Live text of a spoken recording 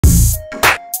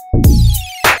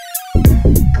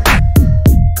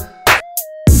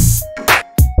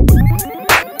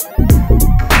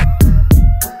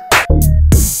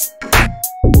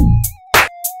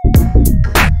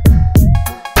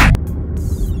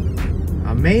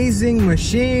amazing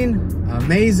machine,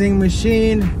 amazing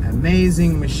machine,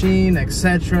 amazing machine,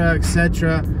 etc,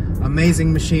 etc,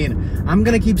 amazing machine. I'm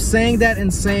gonna keep saying that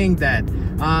and saying that.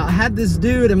 I had this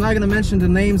dude, I'm not gonna mention the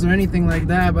names or anything like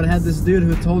that, but I had this dude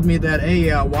who told me that, hey,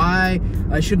 why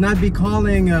I should not be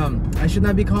calling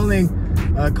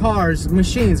cars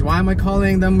machines. Why am I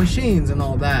calling them machines and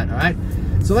all that? All right,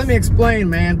 so let me explain,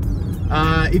 man.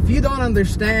 If you don't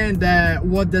understand that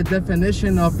what the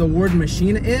definition of the word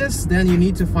machine is, then you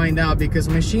need to find out, because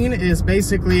machine is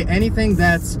basically anything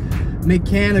that's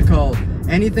mechanical,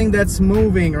 anything that's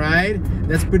moving, right?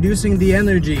 That's producing the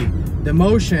energy, the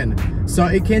motion. So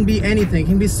it can be anything. It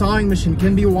can be sewing machine,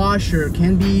 can be washer,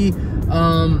 can be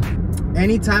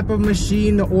any type of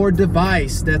machine or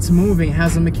device that's moving,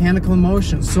 has a mechanical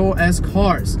motion, so as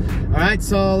cars. All right,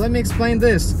 so let me explain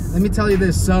this. Let me tell you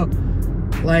this. So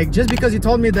like, just because you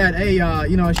told me that, hey,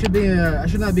 you know, I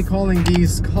should not be calling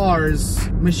these cars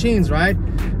machines, right?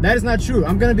 That is not true.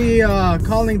 I'm gonna be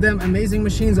calling them amazing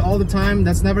machines all the time.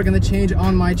 That's never gonna change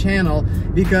on my channel,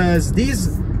 because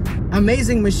these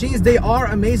amazing machines, they are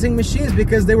amazing machines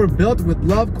because they were built with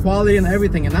love, quality, and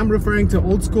everything. And I'm referring to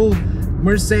old school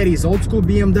Mercedes, old school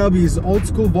BMWs, old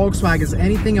school Volkswagens,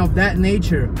 anything of that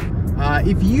nature.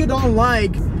 If you don't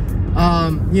like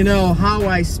you know, how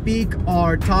I speak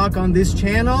or talk on this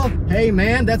channel, hey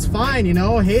man, that's fine. You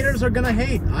know, haters are gonna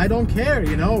hate. I don't care.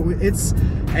 You know, it's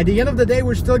at the end of the day,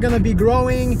 we're still gonna be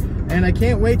growing, and I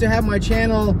can't wait to have my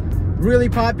channel really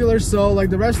popular, so like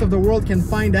the rest of the world can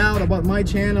find out about my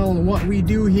channel and what we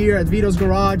do here at VITO'S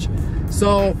Garage.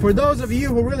 So for those of you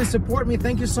who really support me,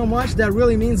 thank you so much. That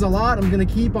really means a lot. I'm gonna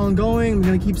keep on going. I'm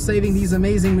gonna keep saving these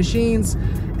amazing machines.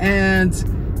 And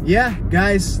yeah,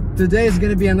 guys, today is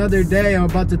gonna be another day. I'm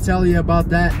about to tell you about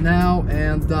that now.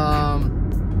 And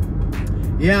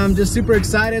yeah, I'm just super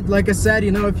excited. Like I said,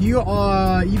 you know, if you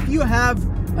have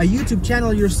a YouTube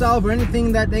channel yourself or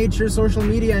anything that nature, social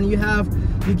media, and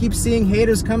you keep seeing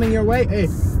haters coming your way, hey,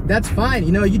 that's fine.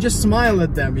 You know, you just smile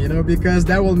at them, you know, because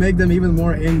that will make them even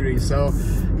more angry. So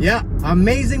yeah,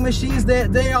 amazing machines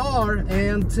that they are.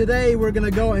 And today we're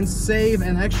gonna go and save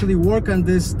and actually work on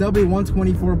this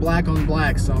W124 black on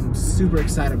black. So I'm super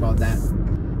excited about that.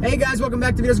 Hey guys, welcome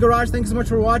back to VITO'S Garage. Thanks so much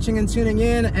for watching and tuning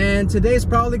in. And today's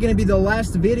probably gonna be the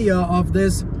last video of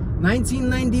this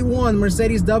 1991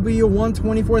 Mercedes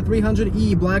W124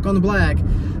 300E black on black.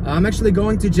 I'm actually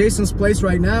going to Jason's place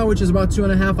right now, which is about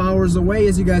 2.5 hours away,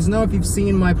 as you guys know if you've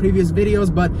seen my previous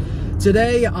videos. But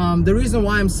today, the reason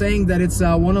why I'm saying that it's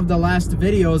one of the last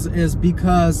videos is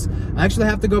because I actually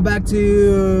have to go back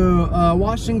to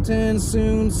Washington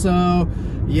soon. So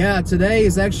yeah, today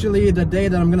is actually the day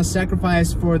that I'm gonna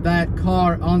sacrifice for that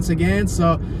car once again.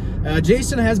 So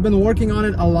Jason has been working on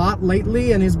it a lot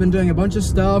lately, and he's been doing a bunch of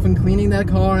stuff and cleaning that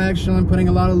car actually, and putting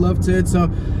a lot of love to it. So,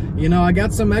 you know, I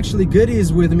got some actually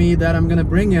goodies with me that I'm gonna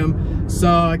bring him. So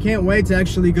I can't wait to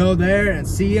actually go there and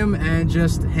see him and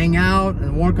just hang out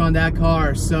and work on that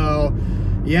car. So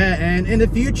yeah, and in the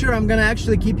future, I'm gonna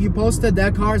actually keep you posted.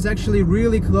 That car is actually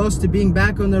really close to being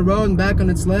back on the road and back on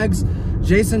its legs.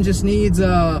 Jason just needs,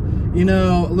 you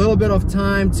know, a little bit of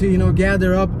time to, you know,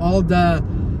 gather up all the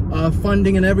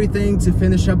funding and everything to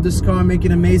finish up this car, make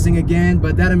it amazing again.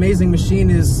 But that amazing machine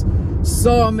is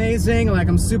so amazing. Like,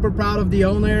 I'm super proud of the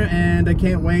owner, and I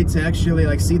can't wait to actually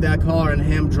like see that car and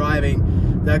him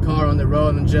driving that car on the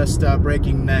road and just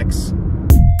breaking necks.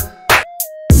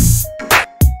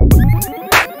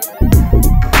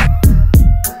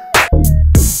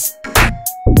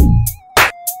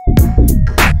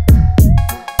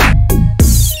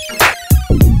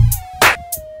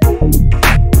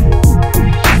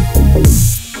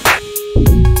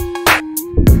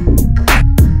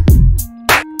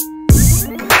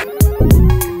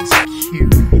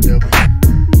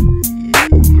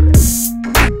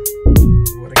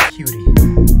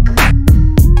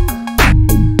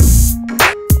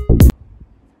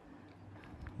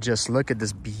 Just look at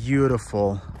this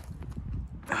beautiful,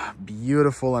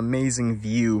 beautiful, amazing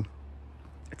view.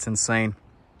 It's insane.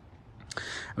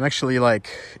 I'm actually like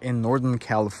in Northern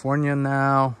California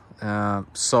now.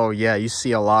 So yeah, you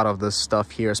see a lot of this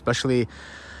stuff here, especially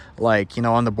like, you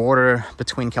know, on the border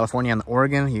between California and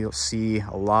Oregon. You'll see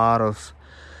a lot of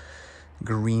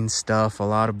green stuff, a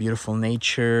lot of beautiful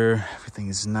nature. Everything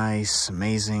is nice,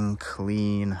 amazing,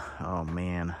 clean. Oh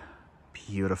man,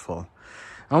 beautiful.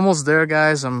 Almost there,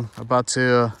 guys. I'm about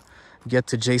to get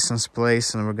to Jason's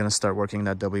place, and we're gonna start working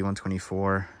that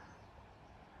W124.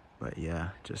 But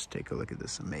yeah, just take a look at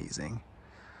this amazing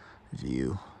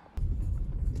view.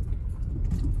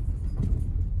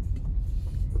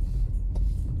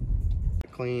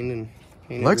 Clean and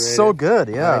Looks so good.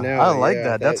 Yeah, I like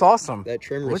that. That's awesome. That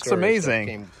trim looks amazing.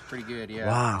 Came pretty good. Yeah.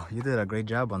 Wow, you did a great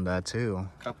job on that too.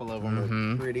 A couple of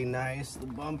them are pretty nice. The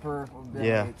bumper. We're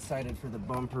very excited for the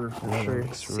bumper for sure.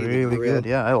 It's really good.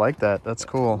 Yeah, I like that. That's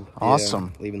cool.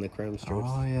 Awesome. Leaving the chrome strips.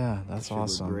 Oh yeah, that's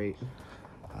awesome. Great.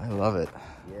 I love it.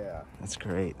 Yeah. That's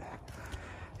great.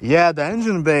 Yeah, the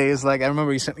engine bay is like, I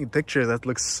remember you sent me pictures. That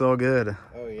looks so good.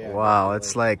 Oh yeah. Wow,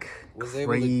 it's like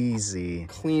crazy.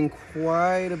 Clean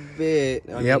quite a bit.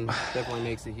 I mean, definitely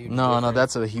makes a huge difference. No,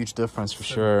 that's a huge difference for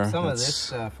sure. Some of this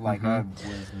stuff, like I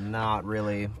was not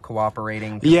really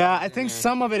cooperating. Yeah, I think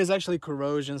some of it is actually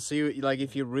corrosion. So you, like,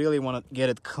 if you really want to get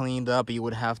it cleaned up, you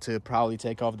would have to probably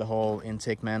take off the whole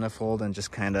intake manifold and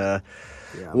just kind of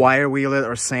wire wheel it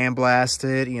or sandblast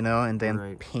it, you know, and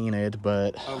then paint it.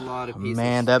 But a lot of pieces.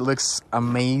 Man, that looks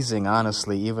amazing,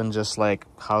 honestly. Even just like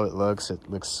how it looks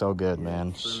so good,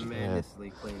 man.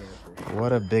 Tremendously clean.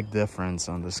 What a big difference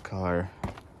on this car.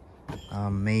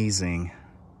 Amazing.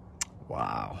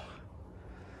 Wow.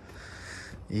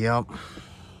 Yep.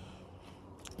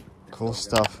 Cool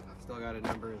stuff. Still got a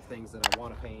number of things that I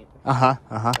want to paint.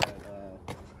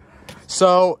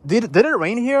 So did it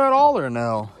rain here at all or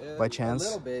no, by chance? A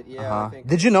little bit, yeah. I think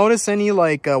did you notice any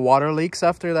like water leaks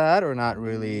after that or not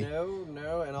really?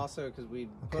 No, and also because we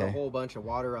put a whole bunch of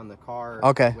water on the car.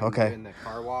 Doing the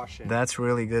car wash. That's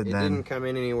really good. It didn't come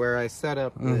in anywhere. I set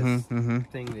up this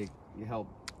thing to help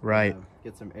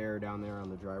get some air down there on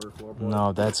the driver floorboard.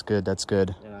 No, that's good. That's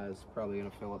good. And I was probably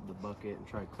gonna fill up the bucket and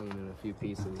try cleaning a few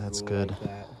pieces. That's good.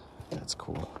 That's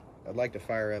cool. I'd like to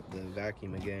fire up the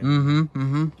vacuum again.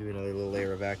 Do another little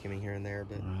layer of vacuuming here and there,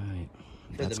 but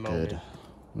that's good.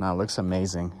 No, it looks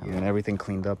amazing. I mean, everything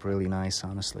cleaned up really nice,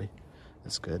 honestly.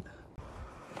 That's good.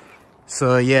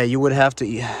 So yeah, you would have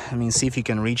to, I mean, see if you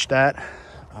can reach that.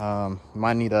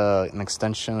 Might need an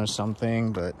extension or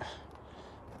something, but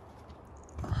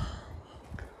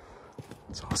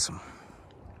it's awesome.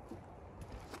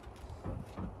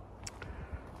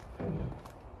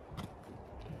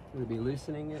 Would it be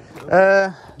loosening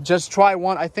it? Just try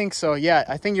one. I think so. Yeah,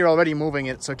 I think you're already moving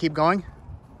it. So keep going.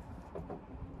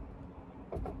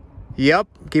 Yep,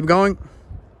 keep going.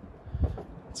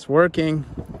 It's working.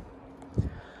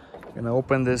 Gonna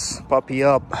open this puppy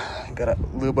up. Gotta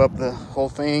lube up the whole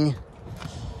thing.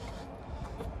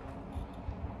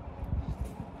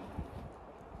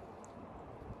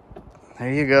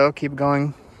 There you go. Keep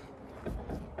going.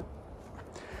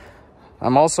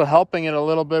 I'm also helping it a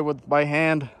little bit by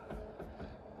hand.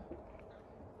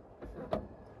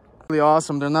 Really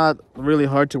awesome. They're not really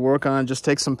hard to work on. Just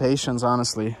take some patience,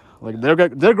 honestly. Like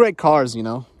they're great cars, you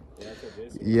know.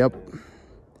 Yep.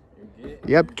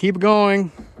 Keep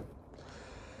going.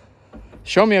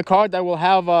 Show me a car that will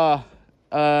have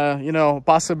you know,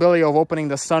 possibility of opening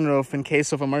the sunroof in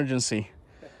case of emergency.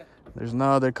 There's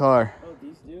no other car. Oh,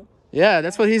 these do? Yeah,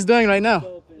 that's what he's doing right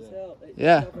now.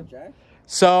 Yeah.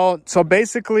 So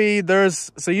basically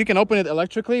so you can open it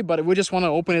electrically, but we just want to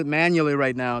open it manually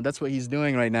right now. That's what he's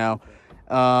doing right now.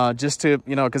 Just to,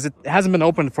 you know, because it hasn't been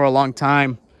opened for a long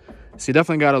time. So you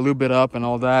definitely got to lube it up and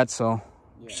all that. So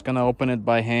just going to open it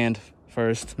by hand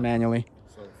first, manually.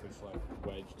 So if it's like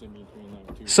wedged in between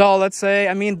like two. So let's say,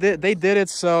 I mean, they did it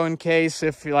so in case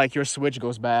if like your switch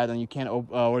goes bad and you can't,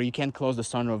 or you can't close the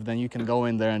sunroof, then you can go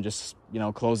in there and just, you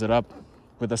know, close it up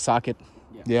with a socket.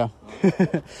 Yeah.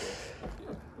 It's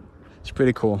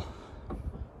pretty cool.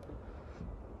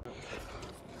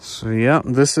 So yeah,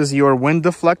 this is your wind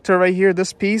deflector right here,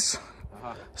 this piece.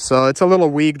 So it's a little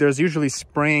weak. There's usually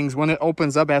springs. When it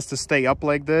opens up, it has to stay up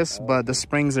like this, but the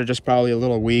springs are just probably a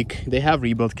little weak. They have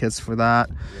rebuild kits for that.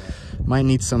 Might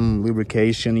need some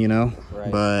lubrication, you know,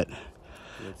 but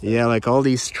yeah, like all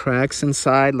these tracks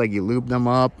inside, like you lube them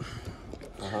up.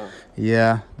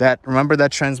 Yeah, remember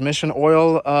that transmission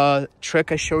oil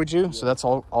trick I showed you? So that's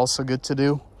also good to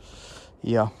do.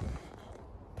 Yeah.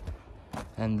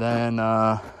 And then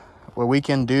what we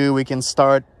can do, we can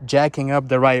start jacking up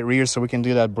the right rear so we can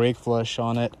do that brake flush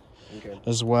on it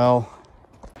as well.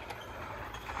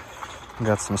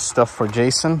 Got some stuff for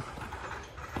Jason.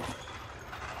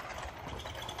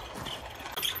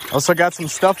 Also got some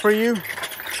stuff for you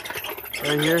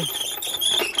right here.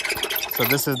 So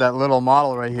this is that little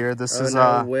model right here. This is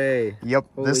no way. Yep.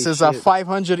 Holy this is a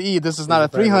 300E. This is not a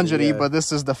 300E, but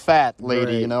this is the fat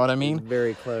lady. You know what I mean? It's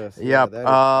very close. Yep. That is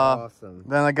awesome.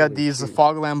 Then I got these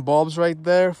fog lamp bulbs right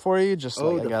there for you. Just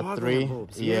like I got 3.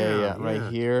 Yeah,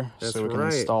 right here. That's so we can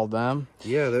install them.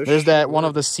 Yeah, there's that one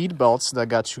of the seat belts that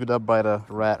got chewed up by the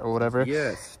rat or whatever.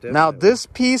 Yes. Definitely. Now this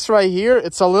piece right here,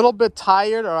 it's a little bit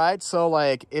tired. All right. So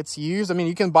like it's used. I mean,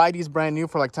 you can buy these brand new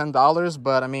for like $10,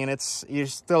 but I mean, you're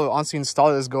still once you install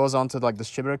it, this goes onto like the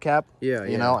distributor cap. Yeah,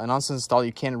 you know, and once it's installed,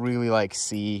 you can't really like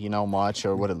see, you know, much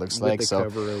or what it looks With like. the So,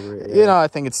 cover over it, you know, I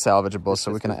think it's salvageable,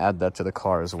 so we can add that to the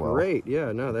car as well. Great,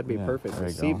 yeah, no, that'd be perfect. The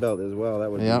seatbelt as well, that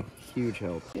would be huge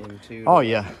help. Oh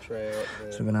yeah.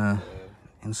 So we're gonna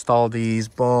install these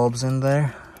bulbs in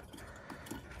there.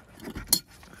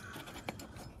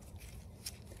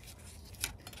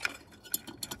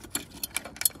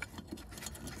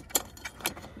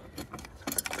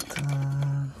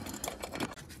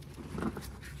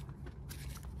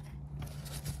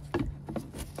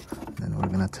 Then we're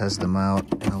gonna test them out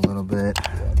in a little bit.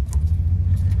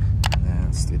 And then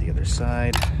let's do the other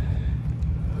side.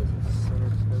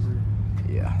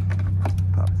 Yeah,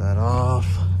 pop that off.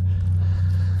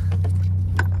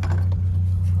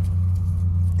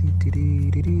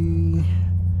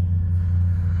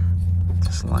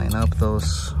 Just line up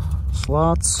those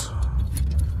slots.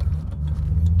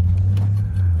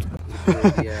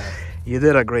 Yeah. You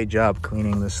did a great job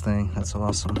cleaning this thing. That's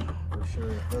awesome. For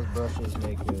sure. Those brushes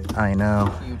make I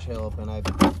know. Huge help, and I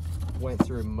went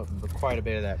through quite a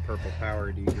bit of that purple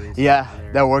power degrease. Yeah,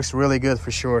 that works really good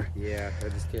for sure. Yeah, I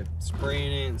just kept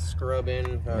spraying it and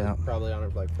scrubbing. Probably on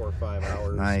it for like 4 or 5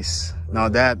 hours. Nice. No,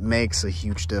 that makes a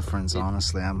huge difference,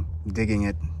 honestly. I'm digging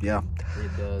it. Yeah.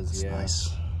 It does, it's nice.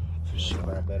 For sure. A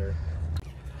lot better.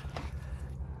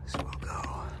 So we'll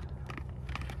go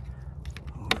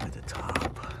over the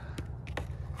top.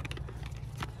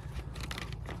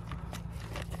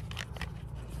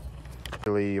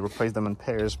 Really replace them in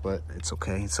pairs, but it's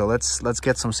okay. So let's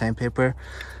get some sandpaper,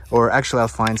 or actually I'll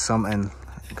find some, and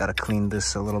gotta clean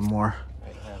this a little more. I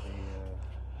have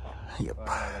a yep.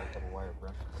 wire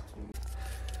brush.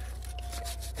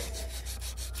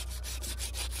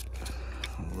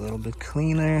 A little bit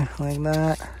cleaner like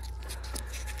that.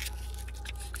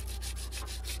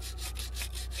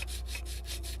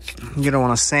 You don't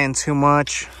want to sand too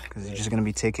much because you're just going to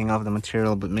be taking off the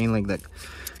material, but mainly like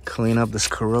clean up this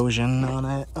corrosion on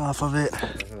it, off of it.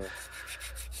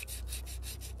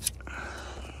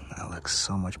 That looks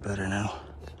so much better now.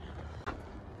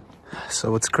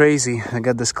 So it's crazy, I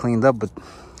got this cleaned up, but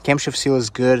camshaft seal is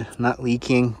good, not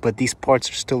leaking, but these parts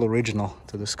are still original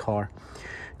to this car.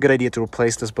 Good idea to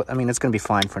replace this, but I mean, it's gonna be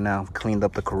fine for now. Cleaned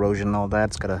up the corrosion and all that.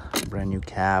 It's got a brand new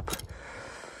cap.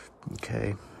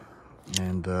 Okay,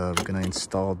 and we're gonna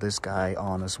install this guy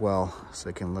on as well, so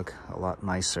it can look a lot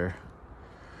nicer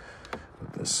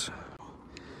with this.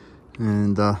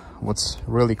 And what's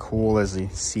really cool is you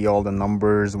see all the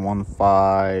numbers, 1,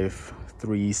 5,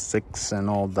 3, 6, and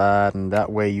all that, and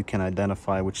that way you can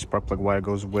identify which spark plug wire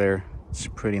goes where. It's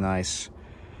pretty nice.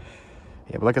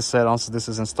 Yeah, but like I said, once this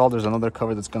is installed, there's another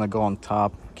cover that's gonna go on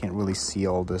top. Can't really see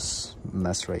all this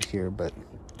mess right here, but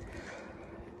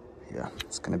yeah,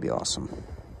 it's gonna be awesome.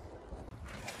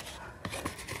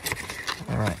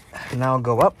 All right, now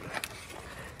go up.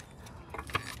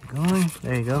 Going,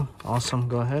 there you go. Awesome,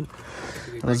 go ahead.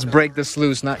 Let's break this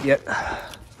loose, not yet.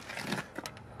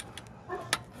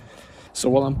 So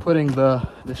while I'm putting the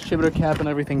distributor cap and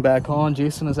everything back on,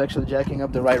 Jason is actually jacking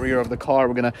up the right rear of the car.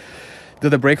 We're gonna do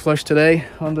the brake flush today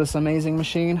on this amazing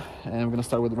machine, and we're gonna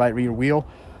start with the right rear wheel.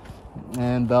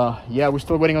 And yeah, we're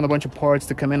still waiting on a bunch of parts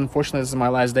to come in. Unfortunately, this is my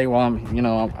last day while I'm, you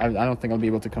know, I don't think I'll be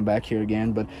able to come back here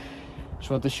again, but just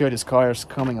want to show you this car is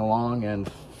coming along,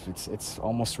 and it's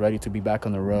almost ready to be back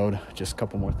on the road. Just a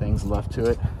couple more things left to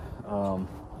it.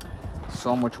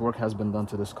 So much work has been done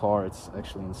to this car, it's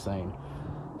actually insane.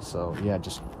 So yeah,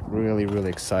 just really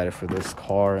excited for this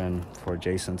car and for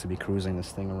Jason to be cruising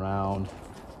this thing around.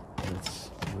 It's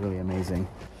really amazing.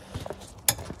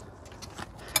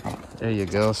 There you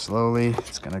go, slowly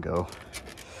it's gonna go.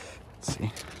 Let's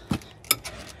see.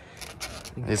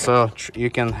 So you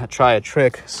can try a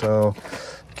trick. So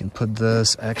you can put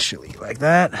this actually like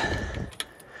that,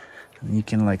 and you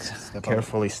can like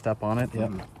carefully step on it.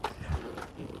 Yep.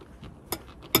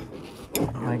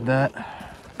 Like that.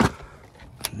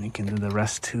 And you can do the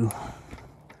rest too.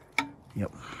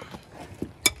 Yep.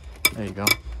 There you go.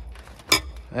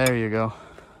 There you go.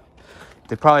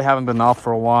 They probably haven't been off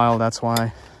for a while, that's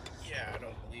why. Yeah, I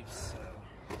don't believe so.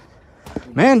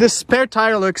 Man, this spare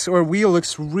tire looks, or wheel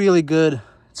looks really good.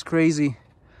 It's crazy.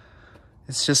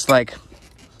 It's just like,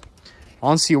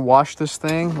 once you wash this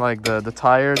thing, like the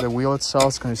tire, the wheel itself,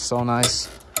 it's gonna be so nice.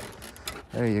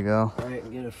 There you go. All right,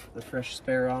 and get a fresh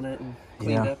spare on it and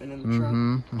cleaned up and in the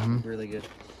trunk. Really good.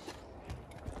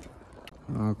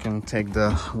 We can take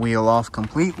the wheel off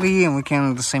completely, and we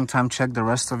can at the same time check the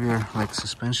rest of your like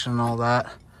suspension and all that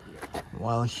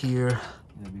while here.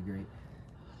 That'd be great.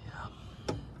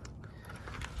 Yeah.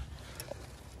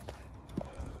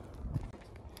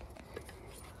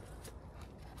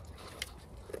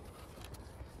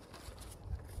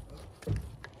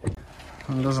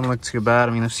 it doesn't look too bad.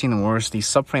 I mean, I've seen worse. These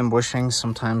subframe bushings,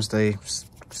 sometimes they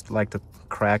just like to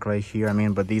crack right here. I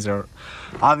mean, but these are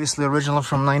obviously original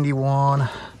from 91.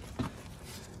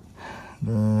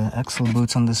 The axle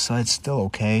boots on this side still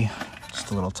okay.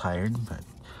 Just a little tired, but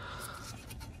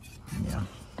yeah.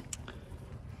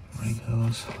 There he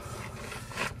goes.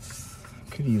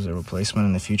 Could use a replacement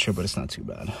in the future, but it's not too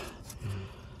bad.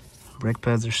 Brake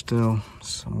pads are still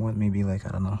somewhat, maybe like, I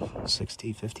don't know,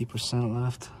 60-50%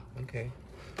 left. Okay.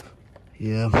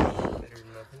 Yeah. Better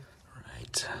than nothing.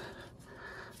 Right.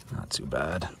 Not too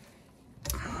bad.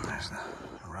 There's the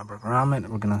rubber grommet.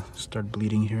 We're gonna start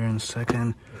bleeding here in a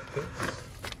second.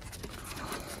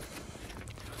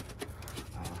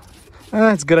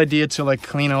 It's a good idea to like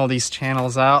clean all these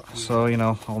channels out, so you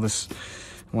know all this.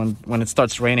 When it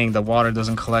starts raining, the water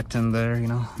doesn't collect in there, you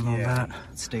know, and all that.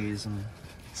 It stays. And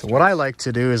so what I like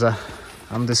to do is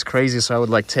I'm this crazy, so I would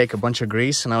like take a bunch of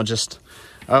grease and I'll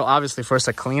obviously first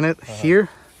I clean it here,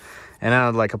 and then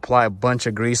I'd like apply a bunch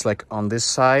of grease like on this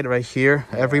side right here,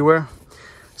 everywhere.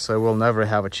 So we'll never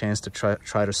have a chance to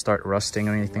try to start rusting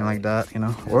or anything like that, you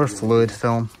know, or fluid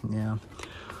film. Yeah.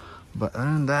 But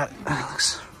other than that, it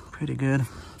looks pretty good.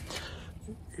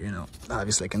 You know,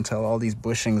 obviously I can tell all these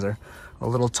bushings are a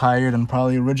little tired and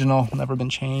probably original, never been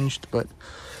changed. But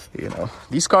you know,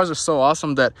 these cars are so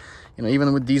awesome that, you know,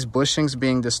 even with these bushings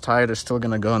being this tired, they're still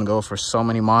gonna go for so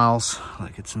many miles.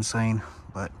 Like, it's insane.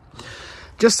 But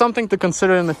just something to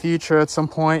consider in the future at some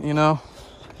point, you know,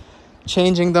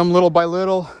 changing them little by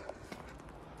little.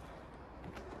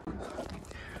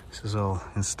 This is all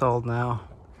installed now.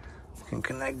 You can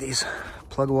connect these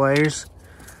plug wires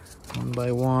one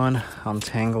by one,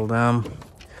 untangle them.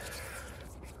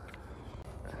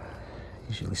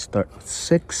 Usually start with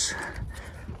 6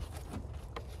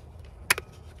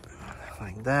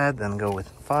 like that, then go with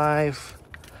 5.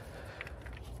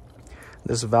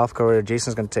 This valve cover,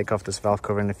 Jason's gonna take off this valve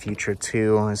cover in the future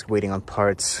too. He's waiting on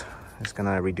parts. He's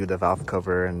gonna redo the valve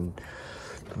cover, and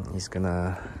he's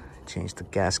gonna change the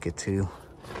gasket too.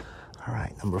 All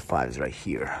right, number 5 is right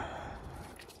here,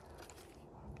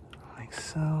 like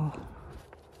so.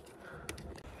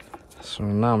 So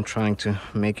now I'm trying to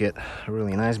make it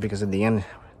really nice, because at the end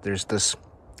there's this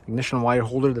ignition wire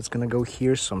holder that's gonna go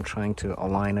here, so I'm trying to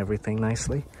align everything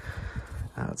nicely.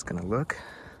 How it's gonna look.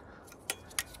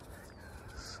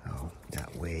 So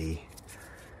that way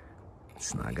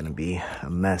it's not gonna be a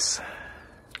mess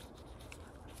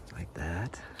like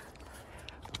that.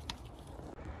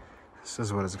 This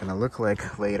is what it's gonna look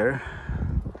like later.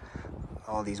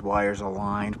 All these wires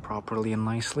aligned properly and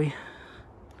nicely.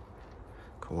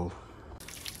 Cool.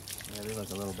 Yeah, they look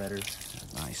a little better.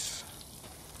 Nice.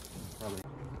 Probably.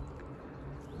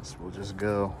 This will just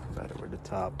go right over the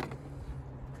top.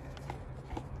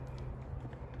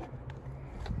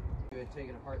 You had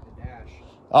taken apart the dash.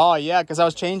 Oh yeah, because I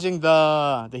was changing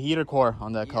the heater core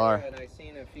on that car. And I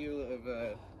seen a few of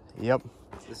Yep.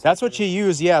 That's what you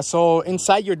use, yeah. So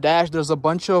inside your dash, there's a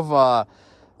bunch of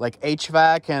like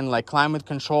HVAC and like climate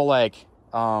control, like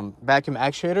vacuum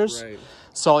actuators. Right.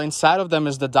 So inside of them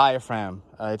is the diaphragm.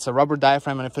 It's a rubber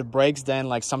diaphragm, and if it breaks, then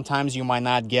like sometimes you might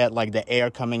not get like the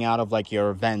air coming out of like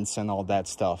your vents and all that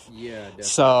stuff. Yeah, definitely.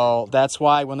 So that's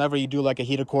why whenever you do like a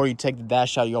heater core, you take the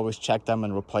dash out, you always check them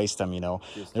and replace them, you know.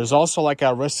 There's also like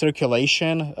a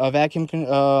recirculation vacuum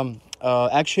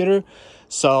actuator.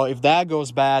 So if that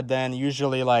goes bad, then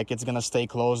usually like it's gonna stay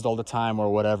closed all the time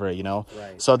or whatever, you know.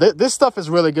 Right. So this stuff is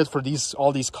really good for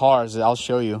all these cars. I'll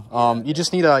show you. You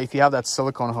just need if you have that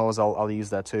silicone hose, I'll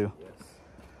use that too. Yes.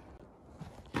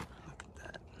 Look at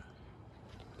that.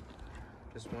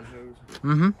 Just one hose.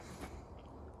 Mm-hmm.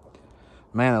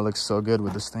 Man, that looks so good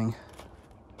with this thing.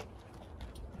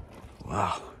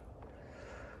 Wow.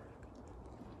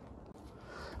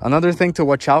 Another thing to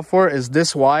watch out for is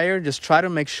this wire. Just try to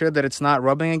make sure that it's not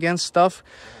rubbing against stuff.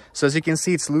 So as you can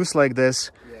see, it's loose like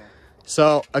this. Yeah.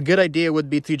 So a good idea would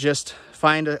be to just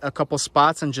find a couple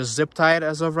spots and just zip tie it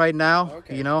as of right now.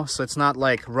 Okay. You know, so it's not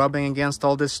like rubbing against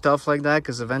all this stuff like that,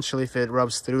 because eventually if it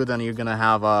rubs through, then you're gonna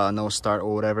have a no start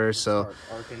or whatever. So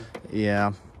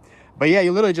yeah. But yeah,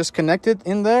 you literally just connect it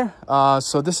in there.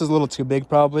 So this is a little too big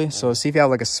probably. So see if you have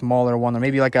like a smaller one, or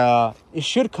maybe like it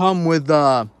should come with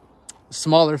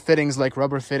smaller fittings, like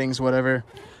rubber fittings, whatever.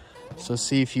 So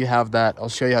see if you have that. I'll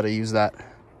show you how to use that.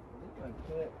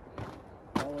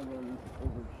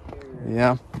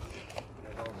 Yeah.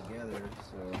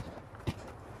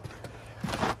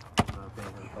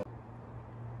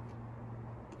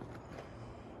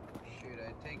 Shoot,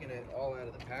 I'd taken it all out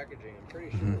of the packaging. I'm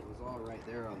pretty sure it was all right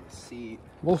there on the seat.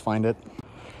 We'll find it.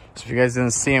 So if you guys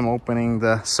didn't see him opening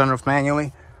the sunroof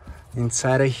manually,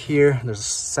 Inside of here, there's a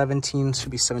 17,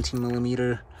 should be 17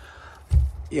 millimeter.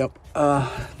 Yep,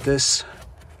 this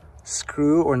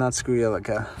screw, or not screw, yeah, like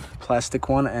a plastic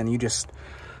one, and you just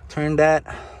turn that,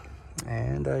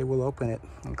 and I will open it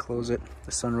and close it,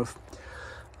 the sunroof.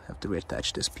 I have to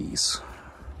reattach this piece.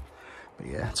 But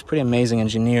yeah, it's pretty amazing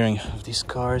engineering of these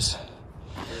cars.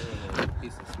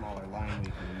 Piece of smaller line we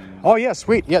can use. Oh yeah,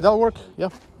 sweet. Yeah, that'll work. Yeah.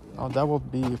 Oh, that will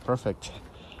be perfect.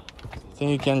 I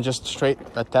think you can just straight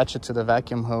attach it to the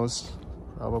vacuum hose,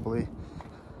 probably.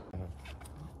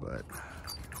 But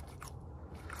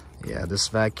yeah, this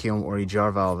vacuum or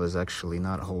EGR valve is actually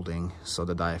not holding, so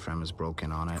the diaphragm is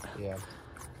broken on it. Yeah.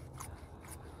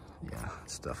 Yeah,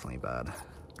 it's definitely bad.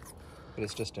 But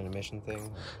it's just an emission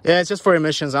thing. Yeah, it's just for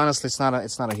emissions. Honestly, it's not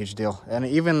a huge deal. And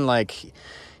even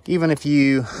if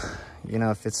you know,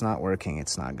 if it's not working,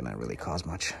 it's not gonna really cause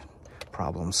much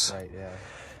problems. Right. Yeah.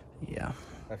 Yeah.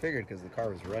 I figured because the car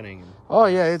was running. Oh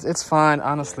yeah, it's fine.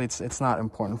 Honestly, it's not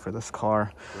important for this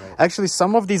car. Right. Actually,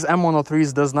 some of these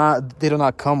M103s do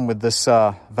not come with this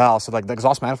valve. So like the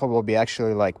exhaust manifold will be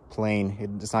actually like plain.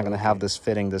 It's not gonna have this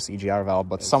fitting, this EGR valve.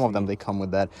 But some of them, they come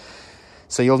with that.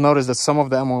 So you'll notice that some of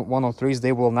the M103s,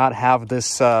 they will not have this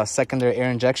secondary air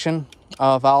injection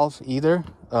valve either.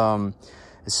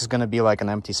 This is going to be like an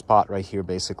empty spot right here,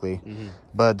 basically.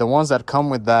 But the ones that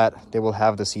come with that, they will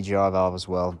have the CGR valve as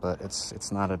well. But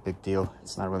it's not a big deal.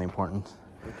 It's not really important.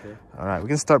 Okay. All right, we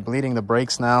can start bleeding the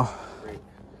brakes now. Great.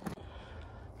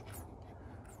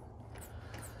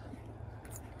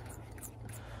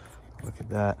 Look at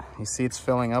that. You see it's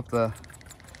filling up the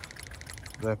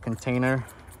container.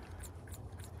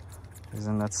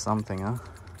 Isn't that something, huh?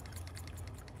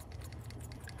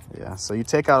 Yeah, so you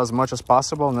take out as much as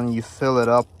possible and then you fill it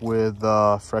up with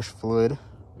fresh fluid.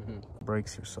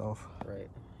 Brakes yourself. Right.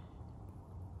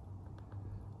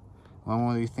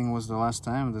 When do you think was the last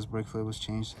time this brake fluid was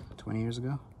changed? 20 years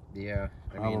ago? Yeah.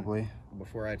 Probably.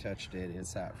 Before I touched it, it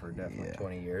sat for definitely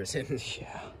 20 years.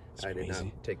 Yeah. I did not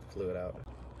take the fluid out.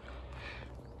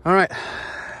 All right.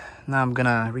 Now I'm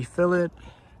gonna refill it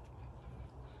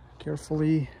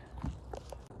carefully.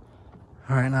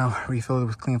 All right, now refill it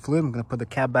with clean fluid. I'm gonna put the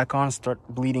cap back on, start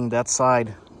bleeding that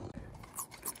side.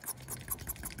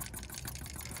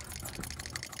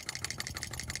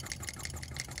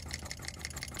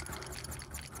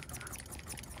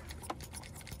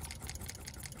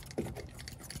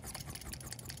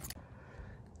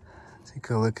 Take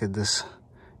a look at this.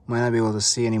 Might not be able to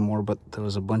see anymore, but there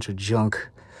was a bunch of junk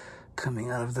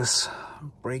coming out of this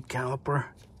brake caliper.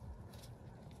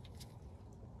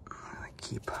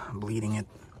 Keep bleeding it.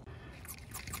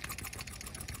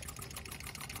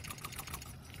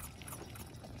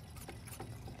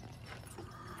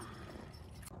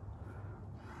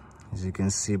 As you can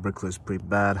see, brake fluid is pretty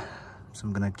bad, so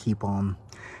I'm gonna keep on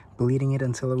bleeding it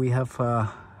until we have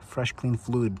fresh, clean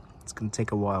fluid. It's gonna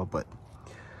take a while, but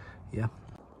yeah.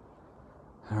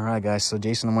 All right, guys. So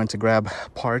Jason went to grab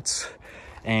parts,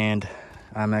 and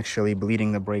I'm actually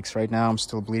bleeding the brakes right now. I'm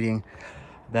still bleeding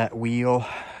that wheel.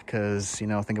 Because, you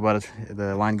know, think about it,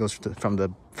 the line goes from the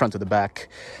front to the back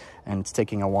and it's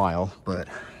taking a while, but,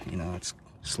 you know, it's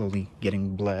slowly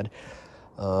getting bled.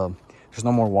 There's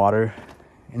no more water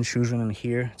intrusion in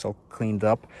here. It's all cleaned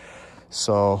up.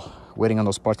 So waiting on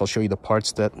those parts. I'll show you the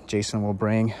parts that Jason will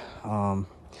bring.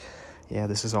 Yeah,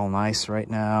 this is all nice right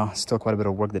now. Still quite a bit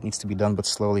of work that needs to be done, but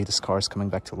slowly this car is coming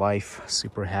back to life.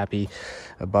 Super happy.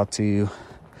 About to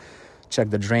check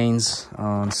the drains,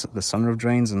 the sunroof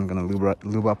drains. I'm gonna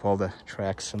lube up all the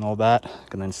tracks and all that.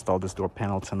 Gonna install this door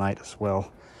panel tonight as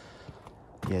well.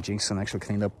 Yeah, Jason actually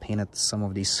cleaned up, painted some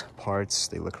of these parts.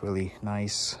 They look really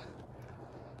nice.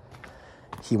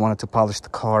 He wanted to polish the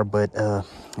car, but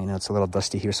you know, it's a little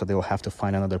dusty here, so they will have to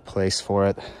find another place for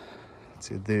it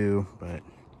to do. But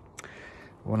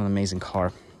what an amazing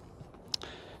car.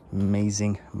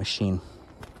 Amazing machine.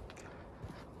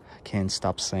 I can't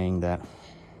stop saying that.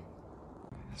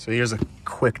 So here's a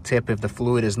quick tip. If the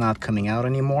fluid is not coming out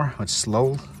anymore, it's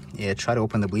slow, yeah, try to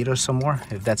open the bleeder some more.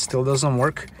 If that still doesn't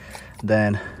work,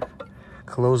 then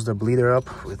close the bleeder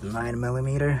up with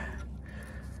 9mm.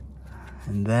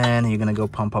 And then you're gonna go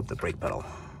pump up the brake pedal.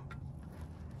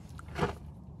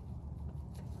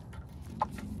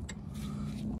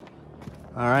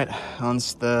 All right,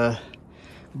 once the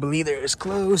bleeder is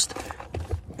closed,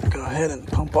 go ahead and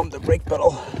pump up the brake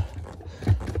pedal.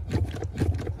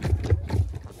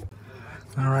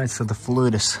 All right, so the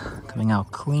fluid is coming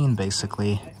out clean,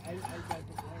 basically.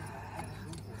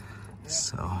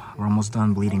 So we're almost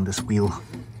done bleeding this wheel.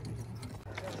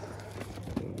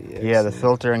 Yeah, the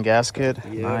filter and gasket.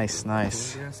 Yep. Nice,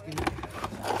 nice.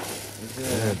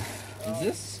 Good. Is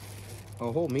this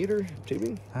A whole meter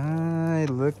tubing?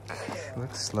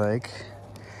 Looks like.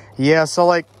 Yeah, so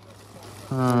like.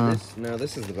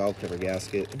 This is the valve cover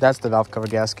gasket. That's the valve cover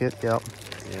gasket. Yep.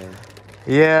 Yeah.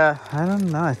 Yeah, I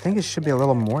don't know. I think it should be a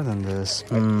little more than this. I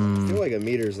feel like a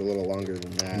meter is a little longer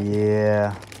than that.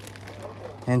 Yeah.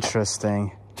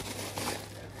 Interesting.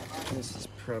 This is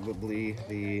probably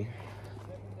the.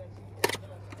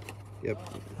 Yep.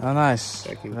 Oh, nice.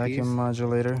 Vacuum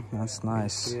modulator. That's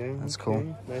nice. Yeah. That's okay.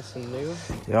 cool. Nice and new.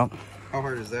 Yep. How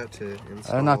hard is that to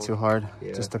install? Not too hard.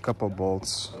 Yeah. Just a couple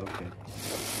bolts. Okay.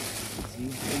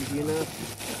 Easy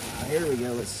enough. Here we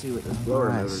go. Let's see what this blower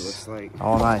motor looks like.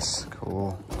 Oh, nice.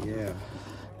 Cool. Yeah.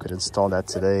 Could install that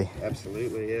today.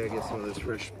 Absolutely. Yeah. Get some of those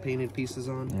fresh painted pieces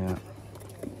on. Yeah.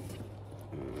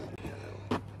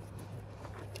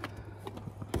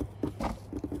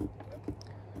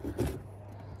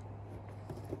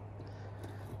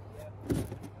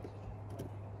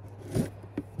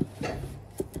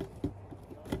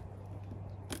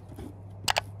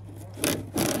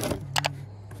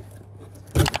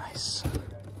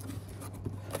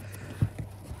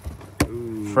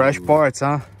 Fresh parts,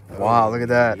 huh? Wow, look at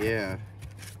that. Yeah.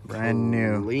 Brand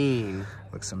new. Lean.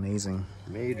 Looks amazing.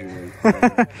 Majorly. Oh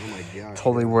my gosh.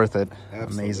 Totally worth it.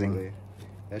 Absolutely. Amazing.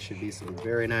 That should be some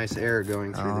very nice air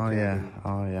going through the cabin. Yeah.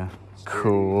 Oh, yeah.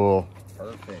 Cool.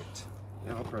 Perfect.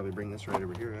 Yeah, I'll probably bring this right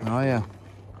over here. Oh, yeah.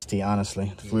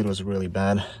 Honestly, the fluid was really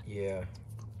bad. Yeah.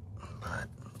 But,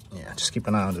 yeah, just keep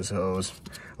an eye on this hose.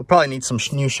 We'll probably need some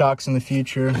new shocks in the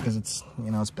future because it's,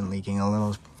 it's been leaking a little.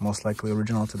 It's most likely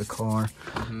original to the car.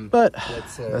 But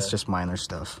that's just minor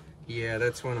stuff. Yeah,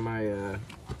 that's one of my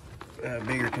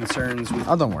bigger concerns with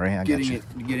don't worry, I got you.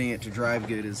 Getting it to drive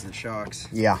good is the shocks.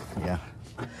 Yeah.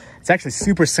 It's actually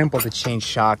super simple to change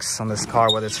shocks on this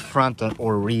car, whether it's front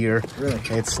or rear. Really?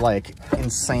 It's like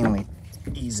insanely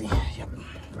easy. Yep.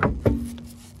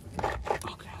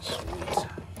 Okay, sweet.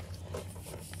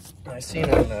 I seen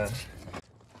on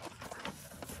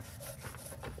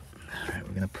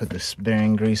We're gonna put this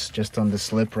bearing grease just on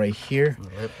this lip right here.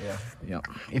 lip, Yeah.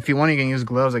 If you want, you can use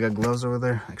gloves. I got gloves over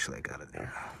there. Actually, I got it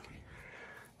there.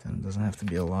 Then it doesn't have to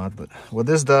be a lot, but what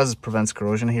this does is prevents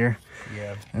corrosion here.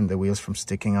 Yeah. And the wheels from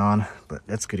sticking on, but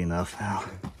that's good enough now.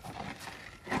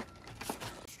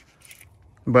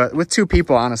 But with two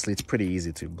people, honestly, it's pretty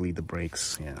easy to bleed the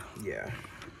brakes. Yeah. Yeah.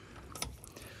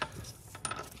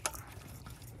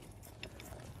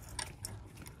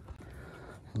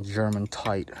 German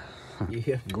tight.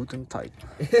 Yeah. Guten tight.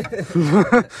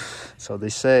 So they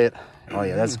say it. Oh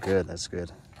yeah, that's good. That's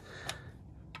good.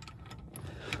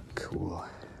 Cool.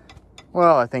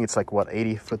 Well, I think it's like what,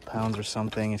 80 foot-pounds or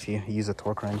something if you use a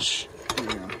torque wrench.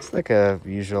 Yeah. It's like a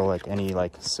usual, like any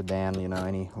like sedan,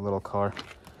 any little car.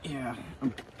 Yeah.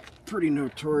 I'm pretty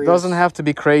notorious. Doesn't have to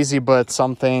be crazy, but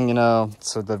something,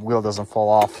 so the wheel doesn't fall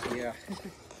off. Yeah.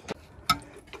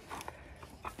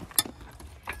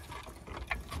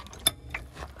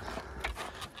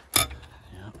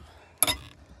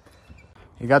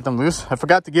 You got them loose? I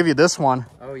forgot to give you this one.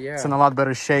 Oh yeah. It's in a lot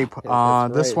better shape.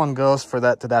 This one goes to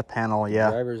that panel,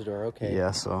 yeah. Driver's door, okay. Yeah,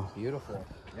 so. Beautiful.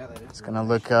 Yeah, that is. It's gonna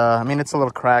look, it's a little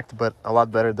cracked, but a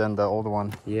lot better than the old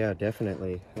one. Yeah,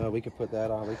 definitely. We could put that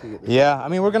on. We could get this. Yeah,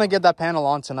 we're gonna get that panel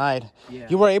on tonight. Yeah.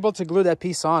 You were able to glue that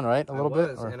piece on, right? A little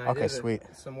bit? And I okay, did sweet.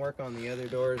 Some work on the other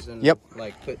doors and Yep.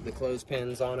 Put the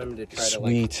clothespins on them to try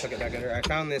Sweet. to tuck it back under. I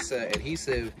found this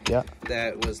adhesive Yeah.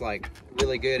 that was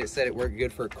really good. It said it worked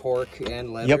good for cork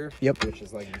and leather. Yep. Which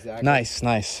is exactly. Nice.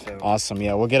 So, awesome.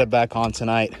 Yeah, we'll get it back on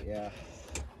tonight. Yeah.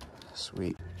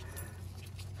 Sweet.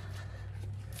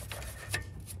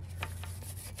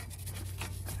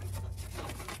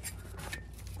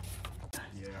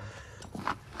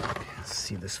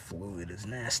 See, this fluid is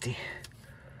nasty.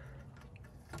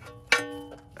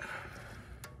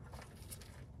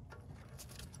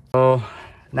 So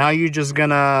now you're just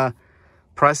gonna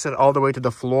press it all the way to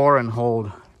the floor and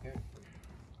hold. Okay.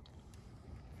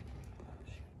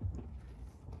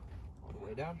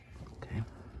 Way down. Okay.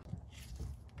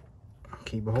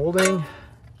 Keep holding.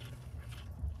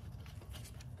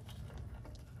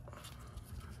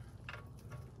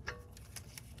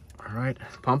 All right,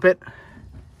 pump it.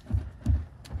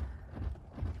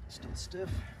 Still stiff.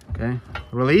 Okay,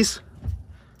 release.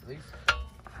 Release.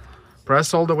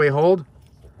 Press all the way, hold.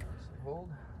 Hold.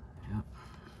 Yep.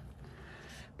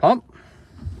 Pump.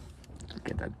 Look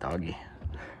at that doggy.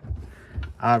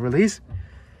 Release.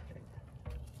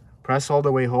 Press all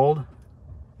the way, hold.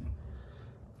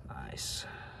 Nice.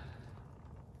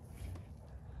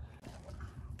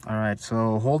 All right,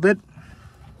 so hold it.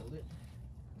 Hold it.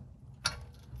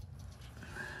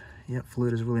 Yep,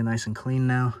 fluid is really nice and clean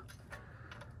now.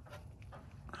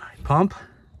 All right, pump.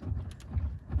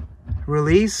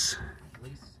 Release.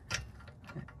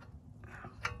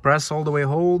 Press all the way,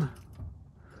 hold.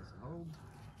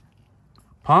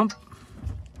 Pump.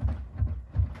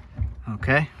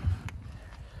 Okay.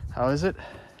 How is it?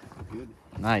 Good.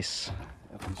 Nice.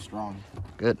 Definitely strong.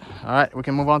 Good. All right, we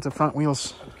can move on to front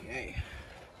wheels. Okay.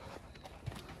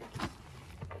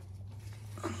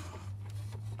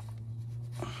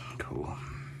 Cool.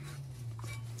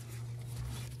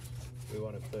 We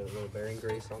want to put a little bearing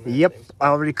grease on that. Yep, thing. I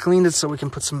already cleaned it, so we can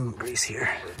put some grease here.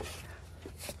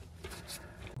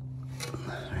 All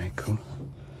right, cool.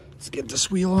 Let's get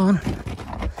this wheel on.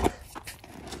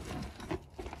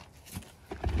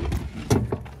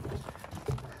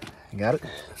 You got it?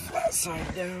 That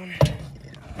side down.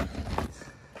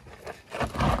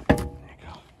 I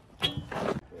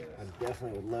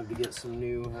definitely would love to get some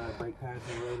new brake pads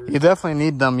and rotors. You definitely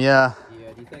need them, yeah.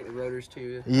 Yeah, do you think the rotors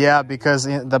too? Yeah, because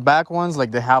the back ones,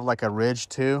 like, they have like a ridge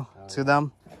too to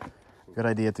them. Good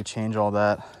idea to change all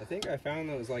that. I think I found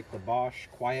that was like the Bosch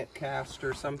Quiet Cast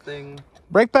or something.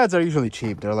 Brake pads are usually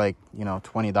cheap. They're like, you know,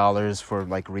 $20 for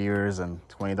like rears and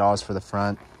 $20 for the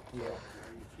front. Yeah. Are you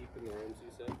cheap in the rims,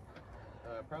 you said?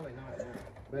 Probably not. No.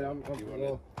 But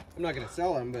I'm not gonna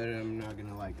sell them, but I'm not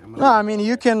gonna like. No, I mean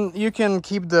you can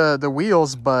keep the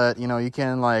wheels, but you know you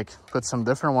can like put some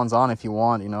different ones on if you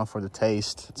want. You know, for the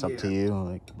taste, it's up to you.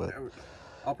 Like, but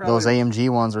those AMG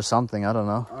ones or something, I don't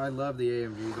know. I love the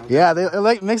AMG. Yeah, it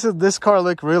like makes this car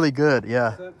look really good.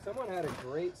 Yeah. Someone had a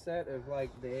great set of like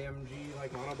the AMG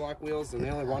like monoblock wheels, and they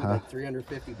only wanted like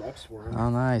 $350 for them. Oh,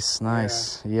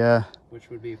 nice. Yeah. Which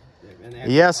would be.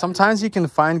 Yeah, sometimes you can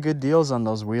find good deals on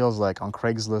those wheels, like on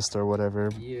Craigslist or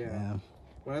whatever. Yeah.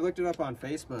 When I looked it up on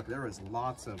Facebook, there was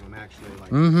lots of them actually. Like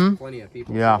plenty of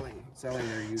people selling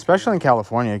their used. Especially in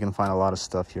California, you can find a lot of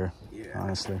stuff here. Yeah.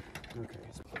 Honestly. Okay.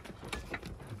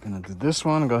 I'm gonna do this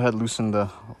one. Go ahead, loosen the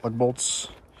lug bolts.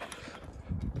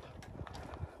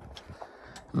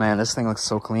 Man, this thing looks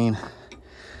so clean.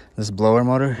 This blower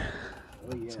motor.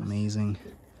 Oh yeah. It's amazing.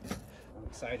 I'm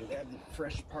excited to have the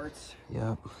fresh parts.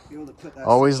 Yep. Be able to put that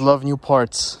Always love new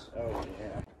parts. Oh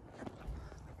yeah.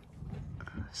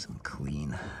 Some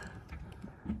clean.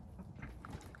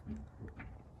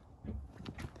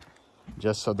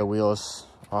 Just so the wheel is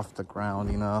off the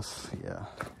ground enough. Yeah,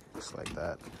 just like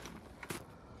that.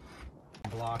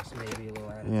 Blocks maybe a little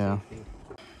added safety.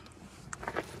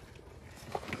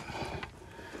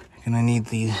 You're gonna need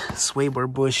the sway bar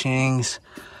bushings,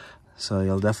 so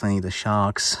you'll definitely need the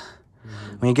shocks.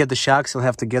 When you get the shocks, you'll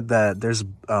have to get that. There's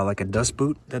like a dust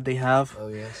boot that they have. Oh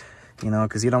yes. You know,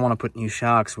 because you don't want to put new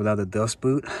shocks without a dust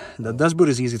boot. The dust boot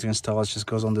is easy to install. It just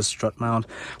goes on the strut mount.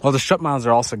 Well, the strut mounts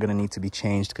are also going to need to be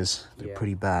changed because they're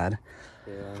pretty bad.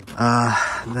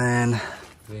 Yeah. Then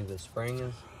the spring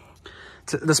is.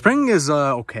 The spring is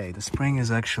okay. The spring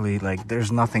is actually like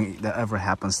there's nothing that ever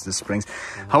happens to the springs.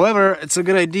 However, it's a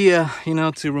good idea, you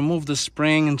know, to remove the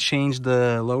spring and change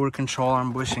the lower control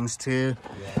arm bushings too.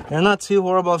 Yeah. They're not too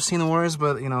horrible. I've seen worse,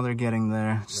 but you know they're getting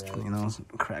there. Just you know,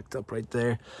 cracked up right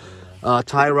there. Yeah.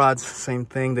 Tie rods, same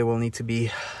thing. They will need to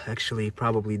be actually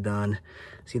probably done.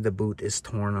 See, the boot is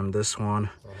torn on this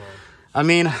one. I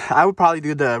mean, I would probably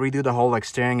redo the whole like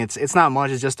steering. It's not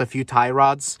much. It's just a few tie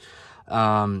rods.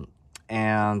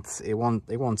 And it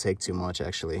won't take too much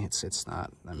actually. It's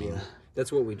not. I mean, that's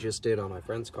what we just did on my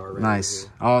friend's car. Right nice.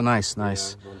 Oh, nice. Yeah,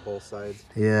 on both sides.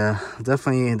 Yeah,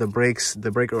 definitely. The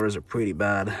brake rotors are pretty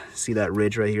bad. See that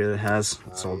ridge right here that has?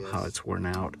 That's all how it's worn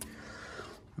out.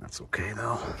 That's okay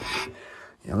though.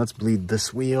 Yeah, let's bleed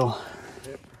this wheel.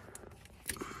 Yep.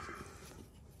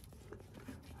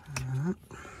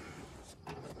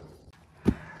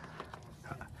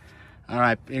 All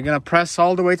right, you're gonna press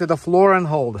all the way to the floor and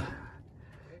hold.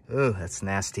 Oh, that's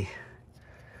nasty.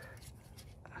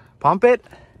 Pump it.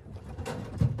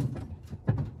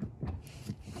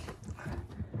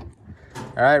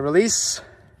 All right, release.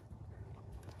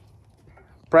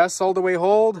 Press all the way,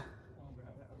 hold.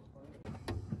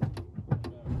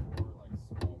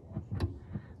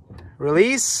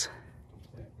 Release.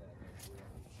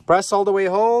 Press all the way,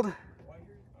 hold.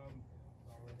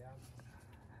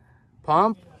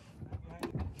 Pump.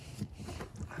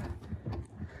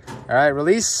 All right,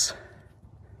 release.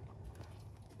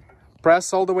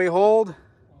 Press all the way, hold.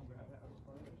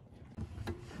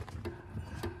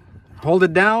 Hold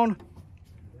it down.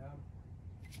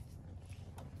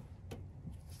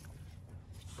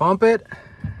 Pump it.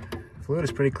 Fluid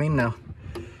is pretty clean now.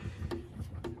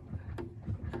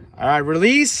 All right,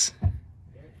 release.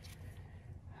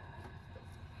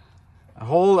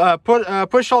 Hold.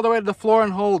 Push all the way to the floor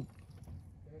and hold.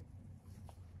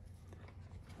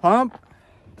 Pump.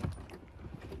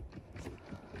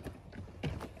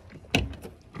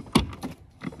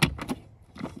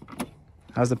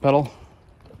 How's the pedal?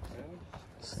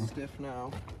 Stiff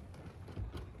now.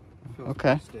 Feels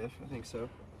Okay. stiff, I think so.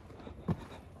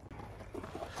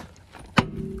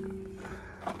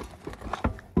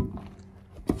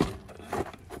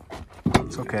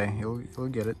 It's okay. You'll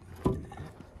get it.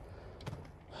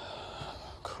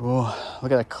 Cool.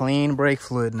 Look at that clean brake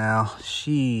fluid now.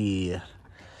 Shit.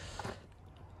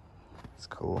 It's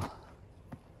cool.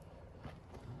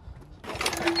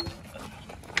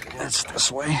 That's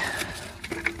this way.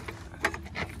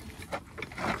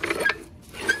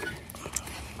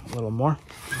 A little more.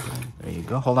 There you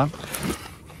go. Hold on.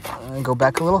 Go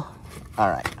back a little. All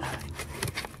right.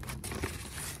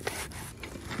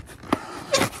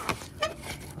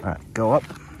 All right. Go up.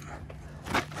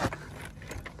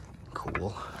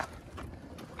 Cool.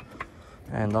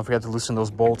 And don't forget to loosen those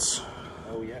bolts.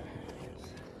 Oh yeah.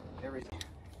 Everything.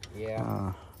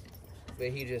 Yeah. But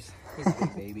he's a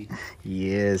big baby.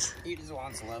 He is. He just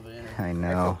wants loving. I know.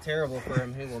 I feel terrible for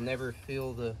him. He will never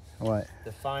feel the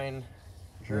fine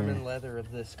German leather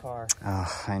of this car.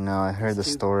 Oh, I know. I heard the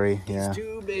story. Yeah. He's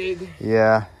too big.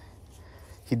 Yeah.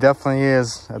 He definitely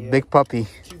is a big puppy.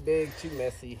 Too big, too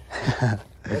messy.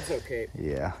 That's okay.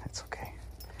 Yeah, it's okay.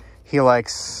 He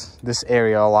likes this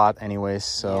area a lot anyways,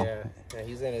 so. Yeah,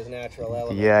 he's in his natural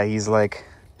element. Yeah, he's like,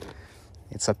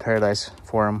 it's a paradise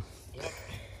for him.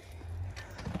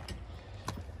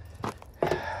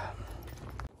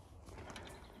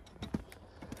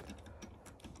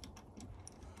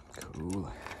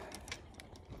 Cool.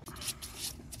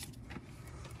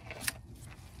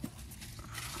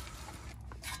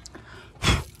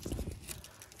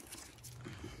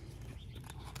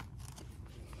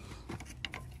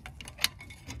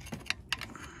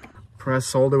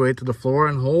 Press all the way to the floor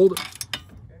and hold.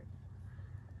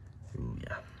 Ooh,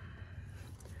 yeah.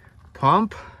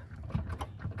 Pump.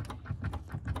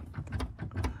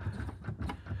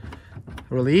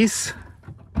 Release.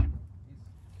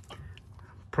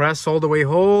 Press all the way,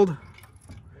 hold.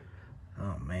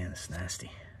 Oh man, it's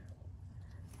nasty.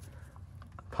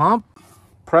 Pump.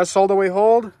 Press all the way,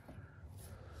 hold.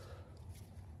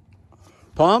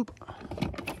 Pump.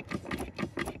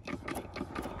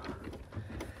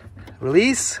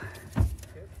 Release.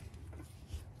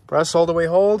 Press all the way,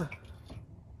 hold.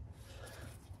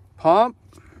 Pump.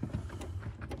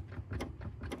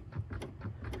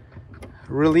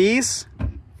 Release.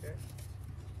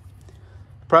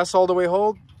 Press all the way,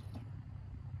 hold.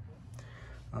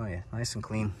 Oh yeah, nice and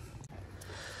clean.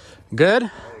 Good? Oh,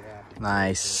 yeah.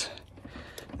 Nice.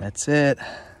 That's it.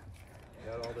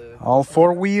 Got all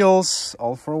four wheels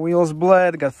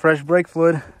bled. Got fresh brake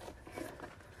fluid.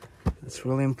 It's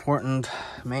really important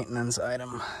maintenance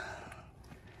item.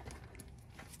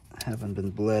 Haven't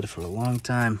been bled for a long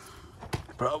time.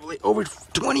 Probably over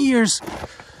 20 years.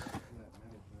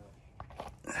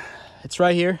 It's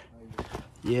right here.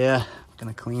 Yeah,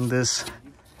 gonna clean this.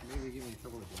 Maybe give me a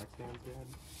couple of black stands,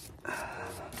 Dad.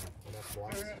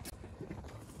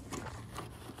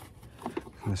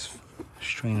 This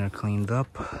strainer cleaned up.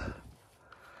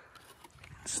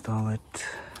 Install it.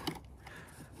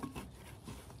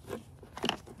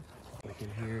 Like in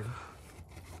here.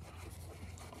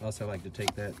 I also like to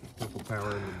take that purple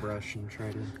power in the brush and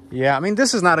try to... Yeah, I mean,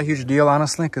 this is not a huge deal,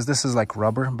 honestly, because this is like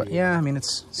rubber. But yeah, I mean,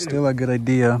 it's still a good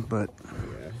idea, but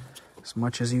as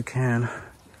much as you can.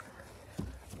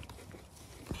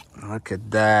 Look at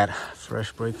that.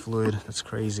 Fresh brake fluid. That's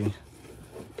crazy.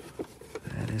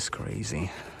 That is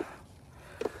crazy.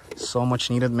 So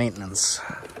much needed maintenance.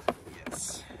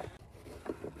 Yes.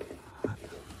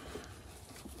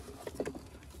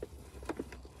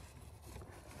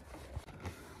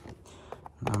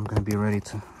 Now I'm going to be ready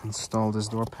to install this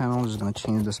door panel. Just going to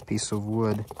change this piece of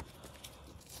wood.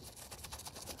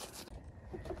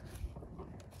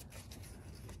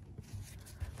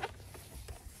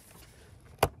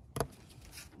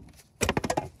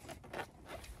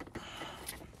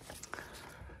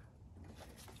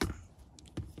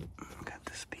 Got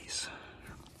this piece.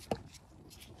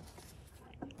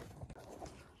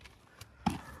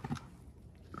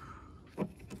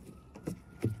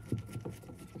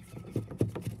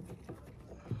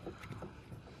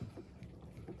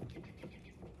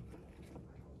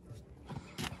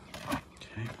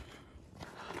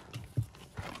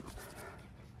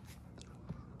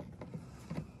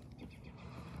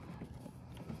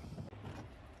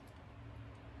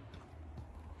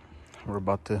 We're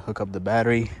about to hook up the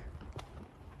battery.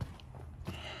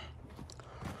 This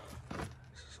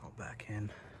is all back in.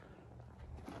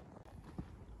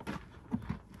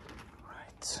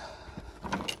 Right.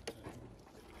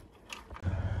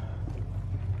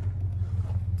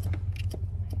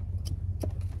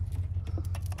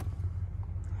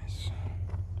 Nice.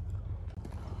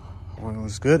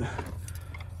 Oil's good.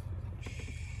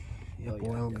 Yep, yeah,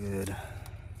 oil good.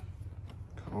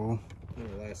 Cool. One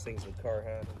of the last things the car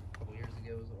had a couple years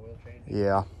ago was an oil change.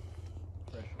 Yeah.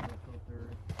 Fresh oil filter.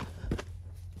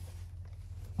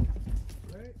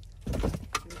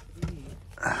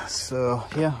 Right. So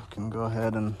yeah, we can go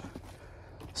ahead and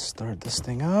start this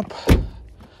thing up.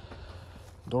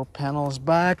 Door panel is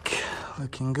back,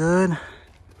 looking good.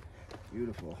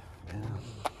 Beautiful. Yeah.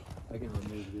 I can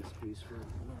remove this piece for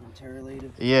momentarily.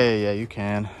 Yeah, you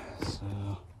can. So.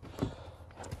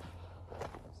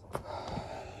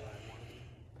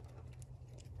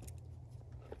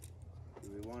 Do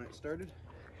we want it started?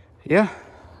 Yeah,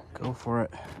 go for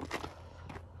it.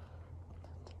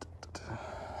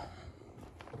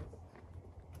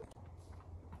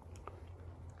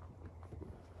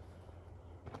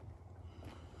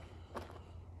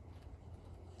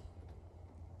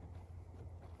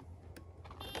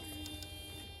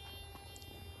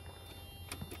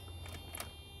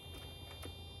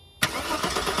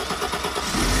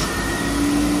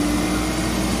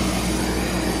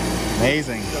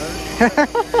 Amazing.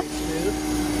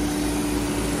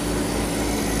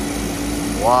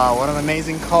 Wow, what an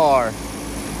amazing car. You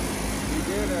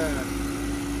did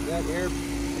that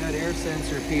air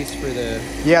sensor piece for the.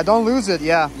 Yeah, don't lose it.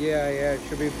 Yeah. Yeah, it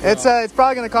should be. It's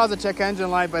probably gonna cause a check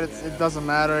engine light, but it doesn't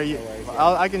matter.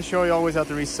 I can show you. Always have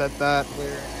to reset that. Clear.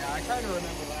 Yeah, I kind of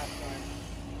remember last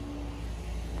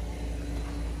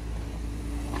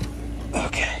time.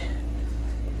 Okay.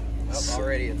 Oh,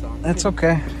 already it's on. That's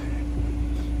okay.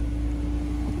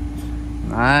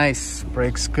 Nice.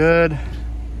 Brakes good.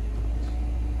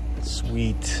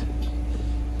 Sweet.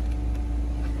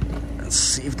 Let's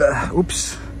see if the.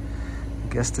 Oops. I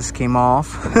guess this came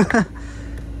off.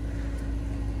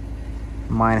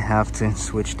 Might have to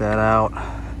switch that out.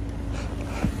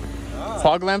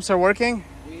 Fog lamps are working?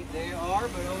 They are,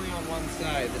 but only on one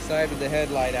side. The side with the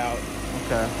headlight out.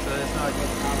 Okay. So it's not good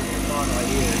fog light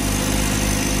either.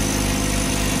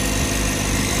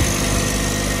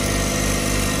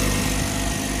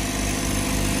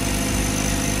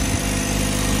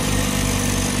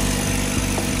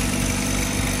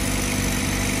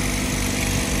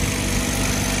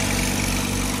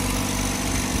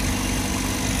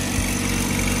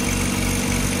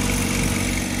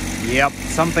 Yep,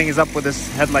 something is up with this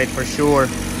headlight for sure.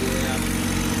 Yeah.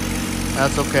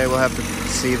 That's okay, we'll have to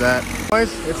see that.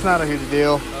 It's not a huge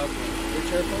deal. Okay. Be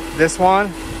careful. This one?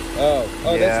 Oh,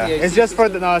 Yeah. that's the AC it's just for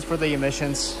system? the, no, it's for the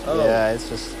emissions. Oh. Yeah, it's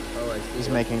just, Oh, I see. he's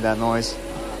making that noise.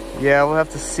 Yeah, we'll have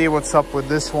to see what's up with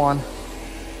this one.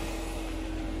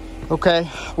 Okay,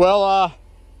 well,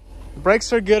 the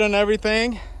brakes are good and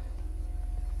everything.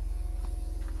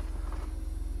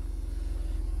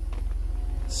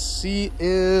 See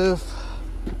if,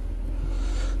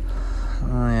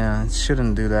 oh yeah, it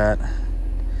shouldn't do that.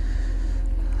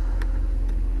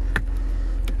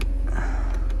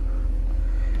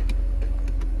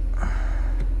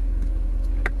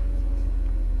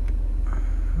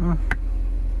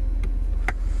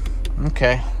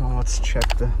 Okay, well, let's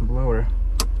check the blower.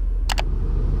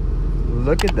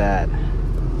 Look at that. Ooh,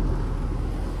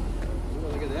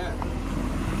 look at that.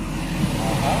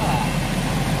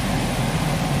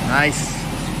 Nice.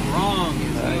 Strong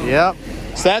as hell. Yep.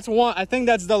 So that's one. I think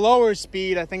that's the lower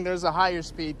speed. I think there's a higher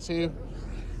speed too.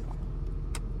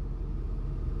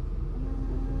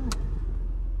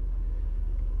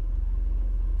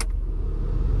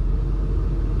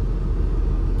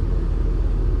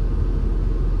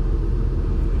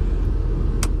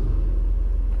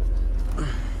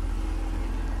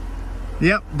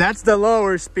 Yep, that's the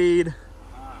lower speed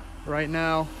right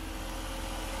now.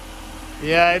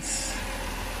 Yeah, it's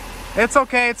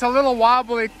okay. It's a little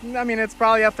wobbly. I mean, it's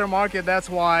probably aftermarket. That's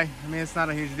why. I mean, it's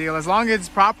not a huge deal. As long as it's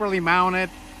properly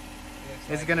mounted,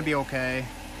 it's gonna be okay.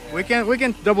 Yeah. We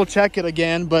can double check it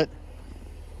again, but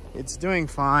it's doing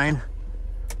fine.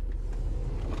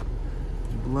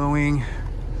 Blowing.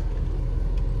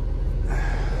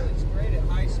 It's great at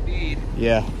high speed.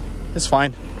 Yeah, it's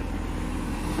fine.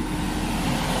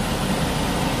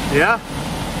 Yeah,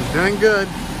 it's doing good.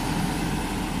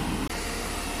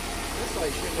 This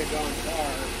light shouldn't have gone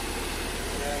far.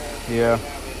 Yeah.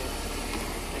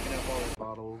 Picking up all the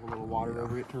bottle, a little water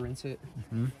over it to rinse it.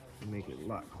 Mm-hmm. And make it a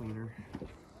lot cleaner.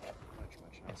 Much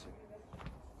nicer.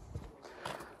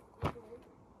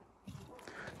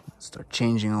 Start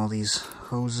changing all these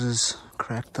hoses,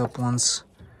 cracked up ones.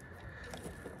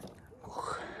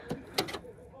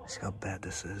 See how bad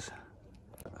this is.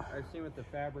 I've seen with the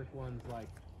fabric ones, like,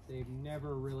 they've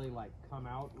never really, like, come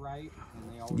out right. And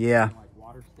they always Yeah. come, like,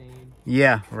 water stain.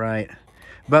 Yeah, right.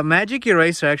 But Magic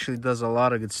Eraser actually does a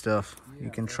lot of good stuff. You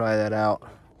can try that out.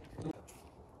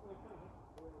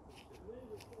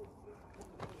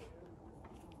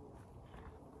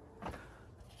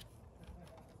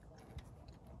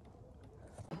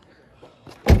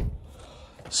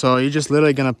 So you're just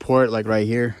literally gonna pour it like right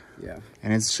here. Yeah.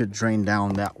 And it should drain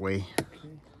down that way.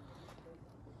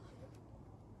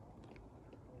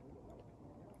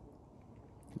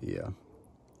 Yeah.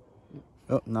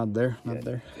 Oh, not there, not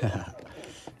there.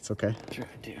 It's okay. Sure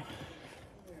do.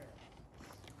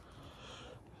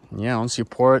 Yeah, once you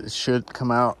pour it, it should come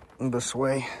out this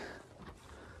way.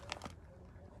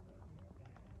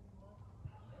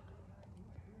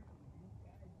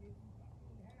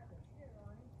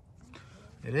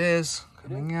 It is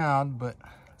coming out, but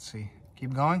let's see.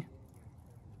 Keep going.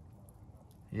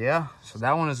 Yeah, so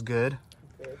that one is good.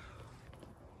 Okay.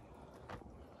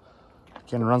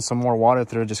 Can run some more water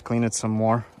through it, just clean it some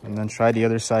more, and then try the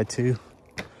other side too.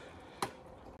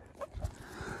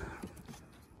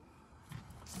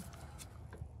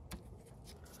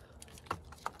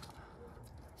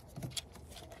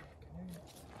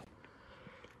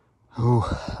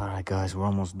 Oh, all right, guys, we're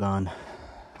almost done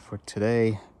for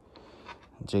today.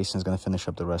 Jason's gonna finish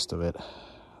up the rest of it.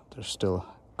 There's still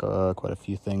quite a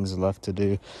few things left to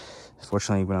do.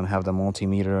 Fortunately, we don't have the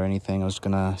multimeter or anything. I was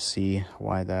gonna see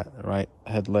why that right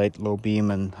headlight, low beam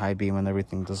and high beam and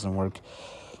everything doesn't work.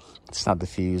 It's not the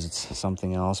fuse, it's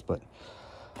something else, but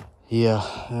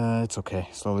yeah, it's okay.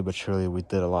 Slowly but surely, we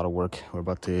did a lot of work. We're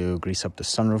about to grease up the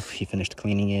sunroof. He finished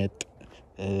cleaning it.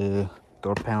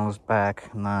 Door panel's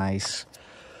back, nice.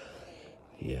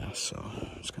 Yeah, so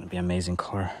it's gonna be an amazing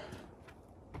car.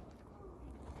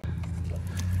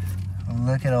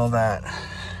 Look at all that.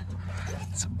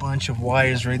 It's a bunch of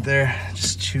wires right there,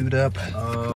 just chewed up.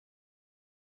 Yeah,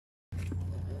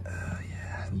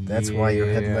 that's why your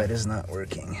headlight is not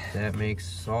working. That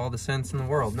makes all the sense in the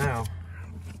world now.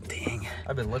 Dang.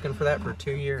 I've been looking for that for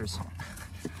 2 years.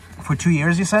 For 2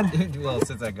 years, you said? Well,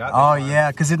 since I got that Oh, car.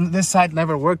 yeah, because this side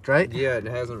never worked, right? Yeah, it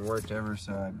hasn't worked ever,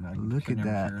 so I Look could at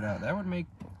never that. figure it out. That would make,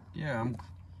 yeah,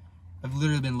 I've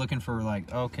literally been looking for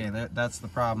like, okay, that's the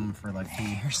problem for like 2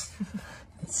 years.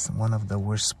 It's one of the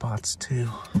worst spots too.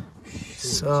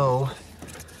 So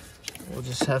we'll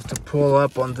just have to pull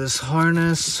up on this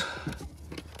harness.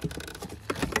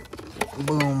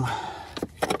 Boom.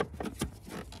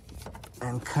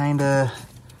 And kinda,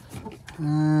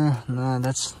 no,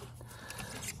 that's,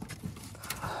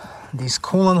 these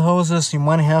coolant hoses, you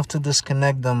might have to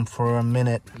disconnect them for a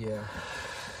minute. Yeah.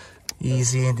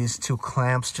 Easy, these two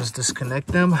clamps, just disconnect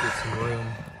them. Get some room.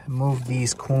 Move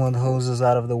these coolant hoses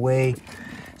out of the way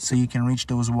so you can reach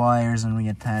those wires and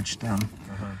reattach them.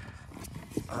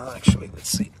 Actually, let's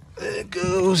see. There it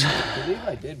goes. I believe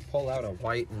I did pull out a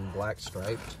white and black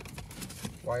striped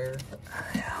wire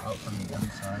out from the other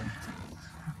side.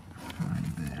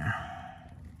 Right there.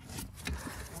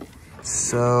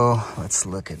 So let's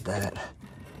look at that.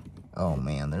 Oh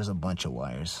man, there's a bunch of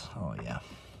wires. Oh yeah.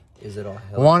 Is it all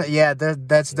One, yeah,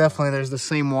 that's definitely, there's the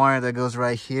same wire that goes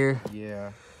right here.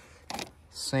 Yeah.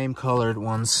 Same colored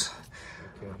ones.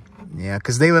 Okay. Yeah,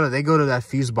 because they go to that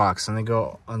fuse box and they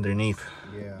go underneath.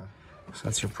 Yeah. So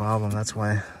that's your problem. That's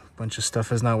why a bunch of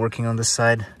stuff is not working on this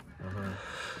side.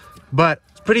 But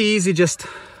it's pretty easy. Just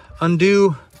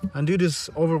undo this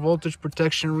over voltage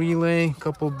protection relay.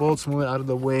 Couple bolts, move it out of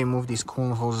the way. Move these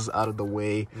coolant hoses out of the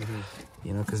way.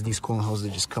 You know, because these coolant hoses,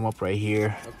 they just come up right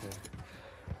here. Okay.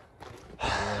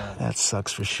 That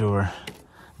sucks for sure.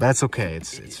 That's okay.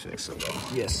 It's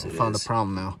fixable. Yes, it Found is. the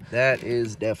problem now. That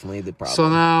is definitely the problem. So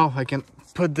now I can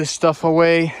put this stuff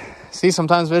away. See,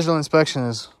 sometimes visual inspection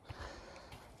is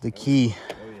the key.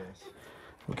 Oh, yes.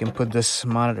 We can put this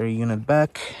monitor unit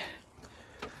back.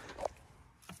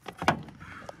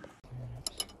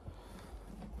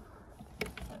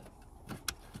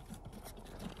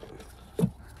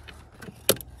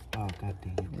 Oh, god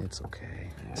dang it. It's okay.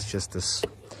 It's just this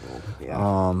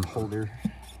holder.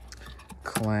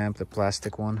 clamp, the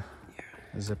plastic one.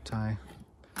 The zip tie.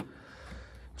 I'm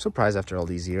surprised after all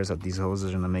these years that these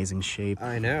hoses are in amazing shape.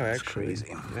 I know, It's actually. crazy.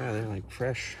 Yeah, they're like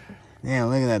fresh. Yeah,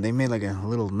 look at that. They made like a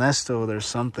little nest over there or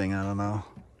something. I don't know.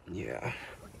 Yeah,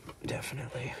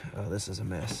 definitely. Oh, this is a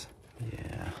mess.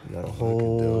 Yeah. We got a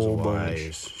whole bunch.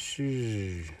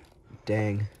 Sheesh.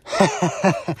 Dang.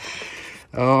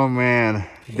 Oh man,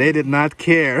 they did not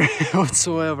care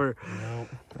whatsoever. Nope.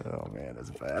 Oh man, that's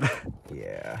bad.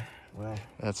 Yeah. Well,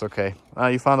 That's okay.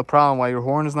 You found the problem why your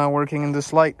horn is not working in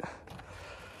this light.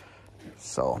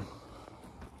 So,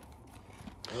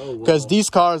 because these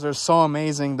cars are so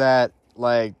amazing that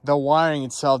like the wiring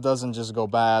itself doesn't just go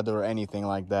bad or anything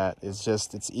like that. It's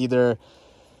just, it's either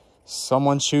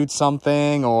someone shoots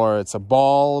something or it's a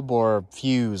bulb or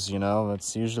fuse, you know.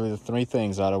 It's usually the three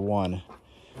things out of one.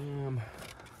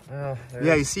 well,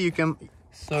 Yeah, you see, you can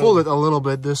pull it a little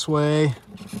bit this way.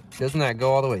 Doesn't that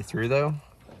go all the way through though?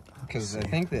 Because I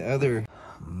think the other.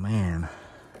 Man,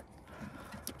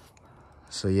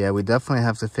 So yeah, we definitely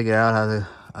have to figure out how to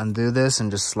undo this and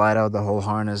just slide out the whole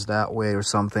harness that way or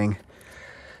something,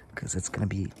 because it's gonna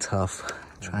be tough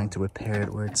trying to repair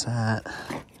it where it's at.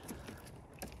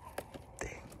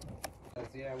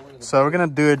 So we're gonna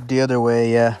do it the other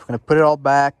way. Yeah, we're gonna put it all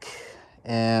back,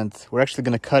 and we're actually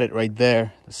gonna cut it right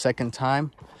there the second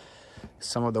time.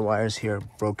 Some of the wires here are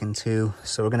broken too,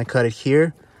 so we're gonna cut it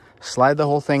here, slide the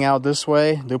whole thing out this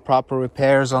way, do proper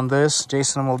repairs on this.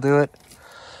 Jason will do it,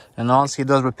 and once he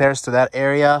does repairs to that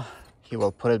area, he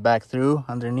will put it back through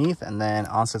underneath, and then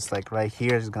once it's like right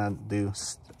here, he's gonna do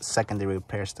secondary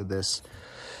repairs to this.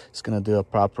 He's gonna do a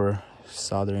proper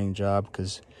soldering job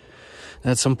because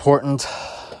that's important.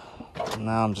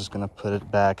 Now I'm just gonna put it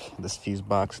back, this fuse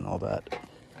box and all that.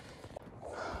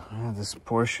 This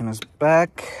portion is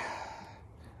back.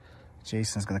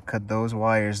 Jason's gonna cut those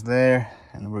wires there,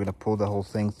 and we're gonna pull the whole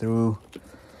thing through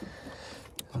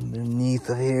underneath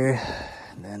of here,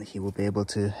 and then he will be able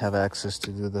to have access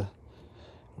to do the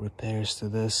repairs to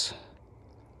this.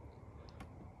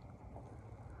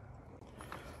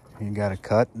 You got a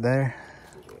cut there?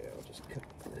 Yeah, I'll just cut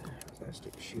the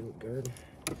plastic shield guard.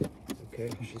 Okay,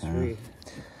 she's free.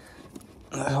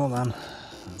 Hold on.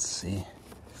 Let's see.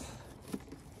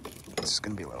 This is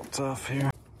gonna be a little tough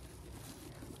here.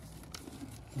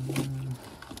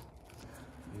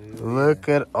 Look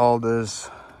at all this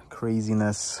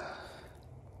craziness.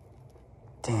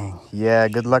 Dang. Yeah,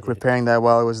 good luck repairing that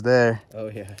while it was there. Oh,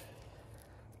 yeah.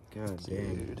 God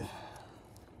damn. Dude.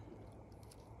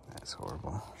 That's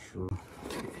horrible. Sure.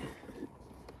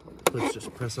 Let's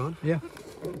just press on. Yeah.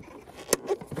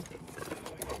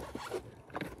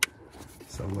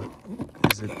 So what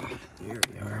is it? Here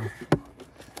we are.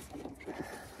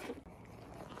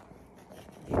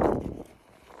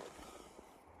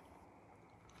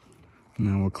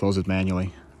 Now we'll close it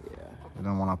manually. Yeah. I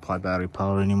don't want to apply battery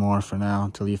power anymore for now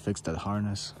until you fix that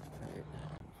harness. Right.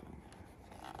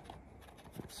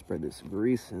 Spread this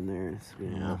grease in there. It's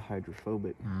getting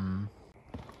hydrophobic.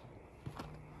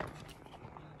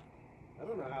 I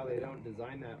don't know how they don't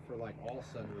design that for like all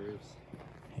sunroofs.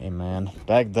 Hey man,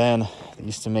 back then they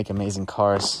used to make amazing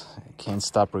cars. I can't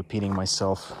stop repeating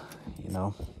myself, you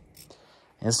know.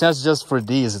 And it's not just for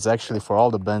these, it's actually for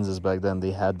all the Benzes back then.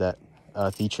 They had that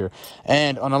feature.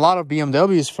 And on a lot of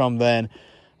BMWs from then,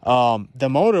 the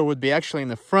motor would be actually in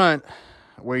the front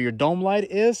where your dome light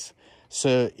is.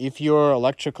 So if your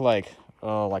electric like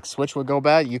switch would go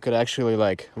bad, you could actually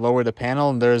like lower the panel,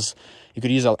 and you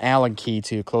could use an Allen key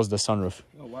to close the sunroof.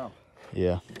 Oh wow.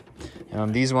 Yeah. And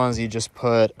on these ones, you just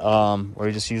put, or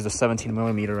you just use the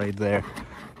 17mm right there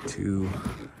to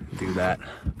do that.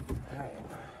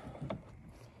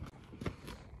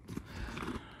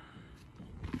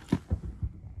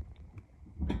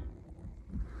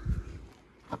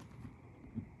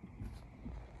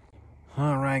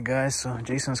 All right, guys, so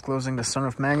Jason's closing the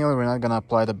sunroof manually. We're not gonna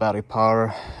apply the battery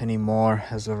power anymore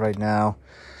as of right now.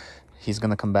 He's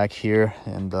gonna come back here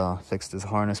and fix this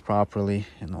harness properly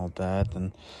and all that,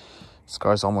 and this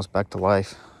car's almost back to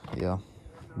life. Yeah,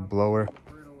 blower.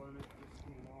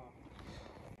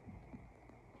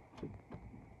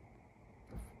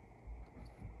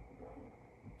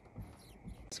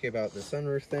 Ask you about the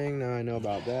sunroof thing. Now I know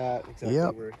about that. Exactly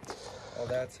where all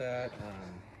that's at.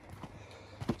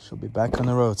 She'll be back on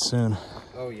the road soon.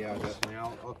 Oh yeah, definitely.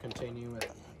 I'll continue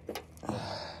with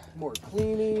more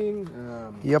cleaning.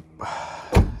 Yep.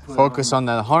 Focus on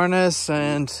that harness,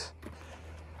 and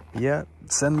yeah,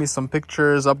 send me some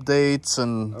pictures, updates,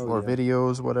 and or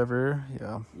videos, whatever.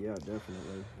 Yeah,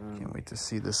 definitely. Can't wait to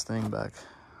see this thing back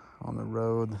on the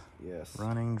road. Yes.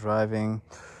 Running, driving.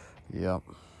 Yep.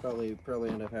 Probably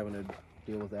end up having to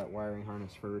deal with that wiring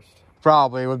harness first.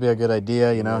 Probably would be a good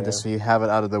idea, you know, just so you have it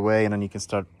out of the way, and then you can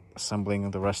start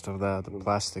assembling the rest of the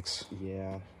plastics.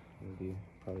 Yeah, would be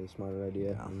probably a smarter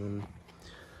idea. Yeah. And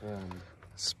then,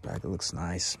 this bag looks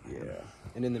nice. Yeah.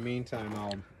 And in the meantime,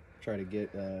 I'll try to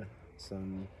get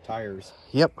some tires.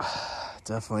 Yep,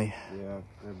 definitely. Yeah,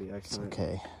 that'd be excellent. It's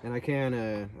okay. And I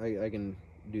can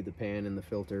do the pan and the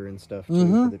filter and stuff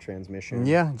too, for the transmission.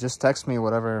 Yeah, just text me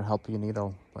whatever help you need.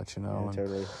 I'll let you know. Yeah,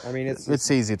 totally. I mean,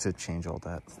 it's easy to change all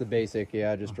that. It's the basic.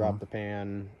 Yeah, just drop the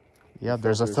pan. Yeah,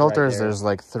 there's a filters. Right, there's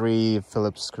like 3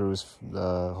 Phillips screws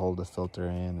hold the filter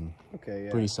in. And okay,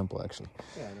 yeah. Pretty simple, actually.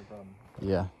 Yeah, no problem.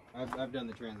 Yeah. I've done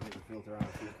the transmission filter on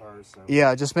a few cars. So.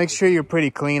 Yeah, just make sure you're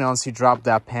pretty clean once you drop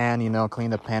that pan. You know,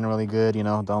 clean the pan really good. You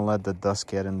know, don't let the dust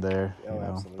get in there. Oh, you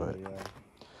know, absolutely. but,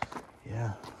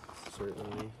 yeah.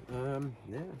 Certainly.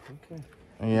 Yeah. Okay.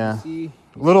 Yeah.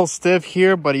 Little stiff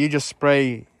here, but you just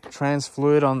spray trans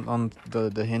fluid on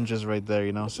the hinges right there.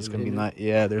 You know, it's just gonna be nice.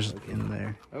 Yeah, there's in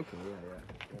there. Okay.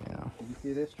 Yeah. Did you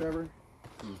see this, Trevor?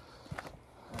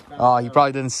 Oh, he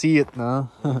probably didn't see it, no?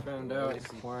 I found out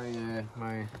why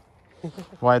my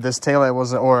Why this taillight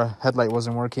wasn't, or headlight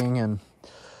wasn't working, and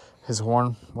his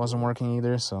horn wasn't working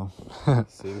either, so.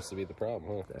 Seems to be the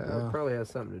problem, huh? probably has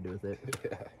something to do with it.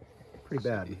 Yeah. Pretty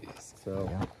bad. Jeez. So,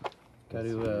 Yeah. got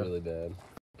to really bad.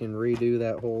 can redo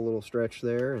that whole little stretch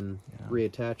there and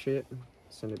reattach it,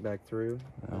 send it back through,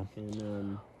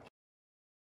 and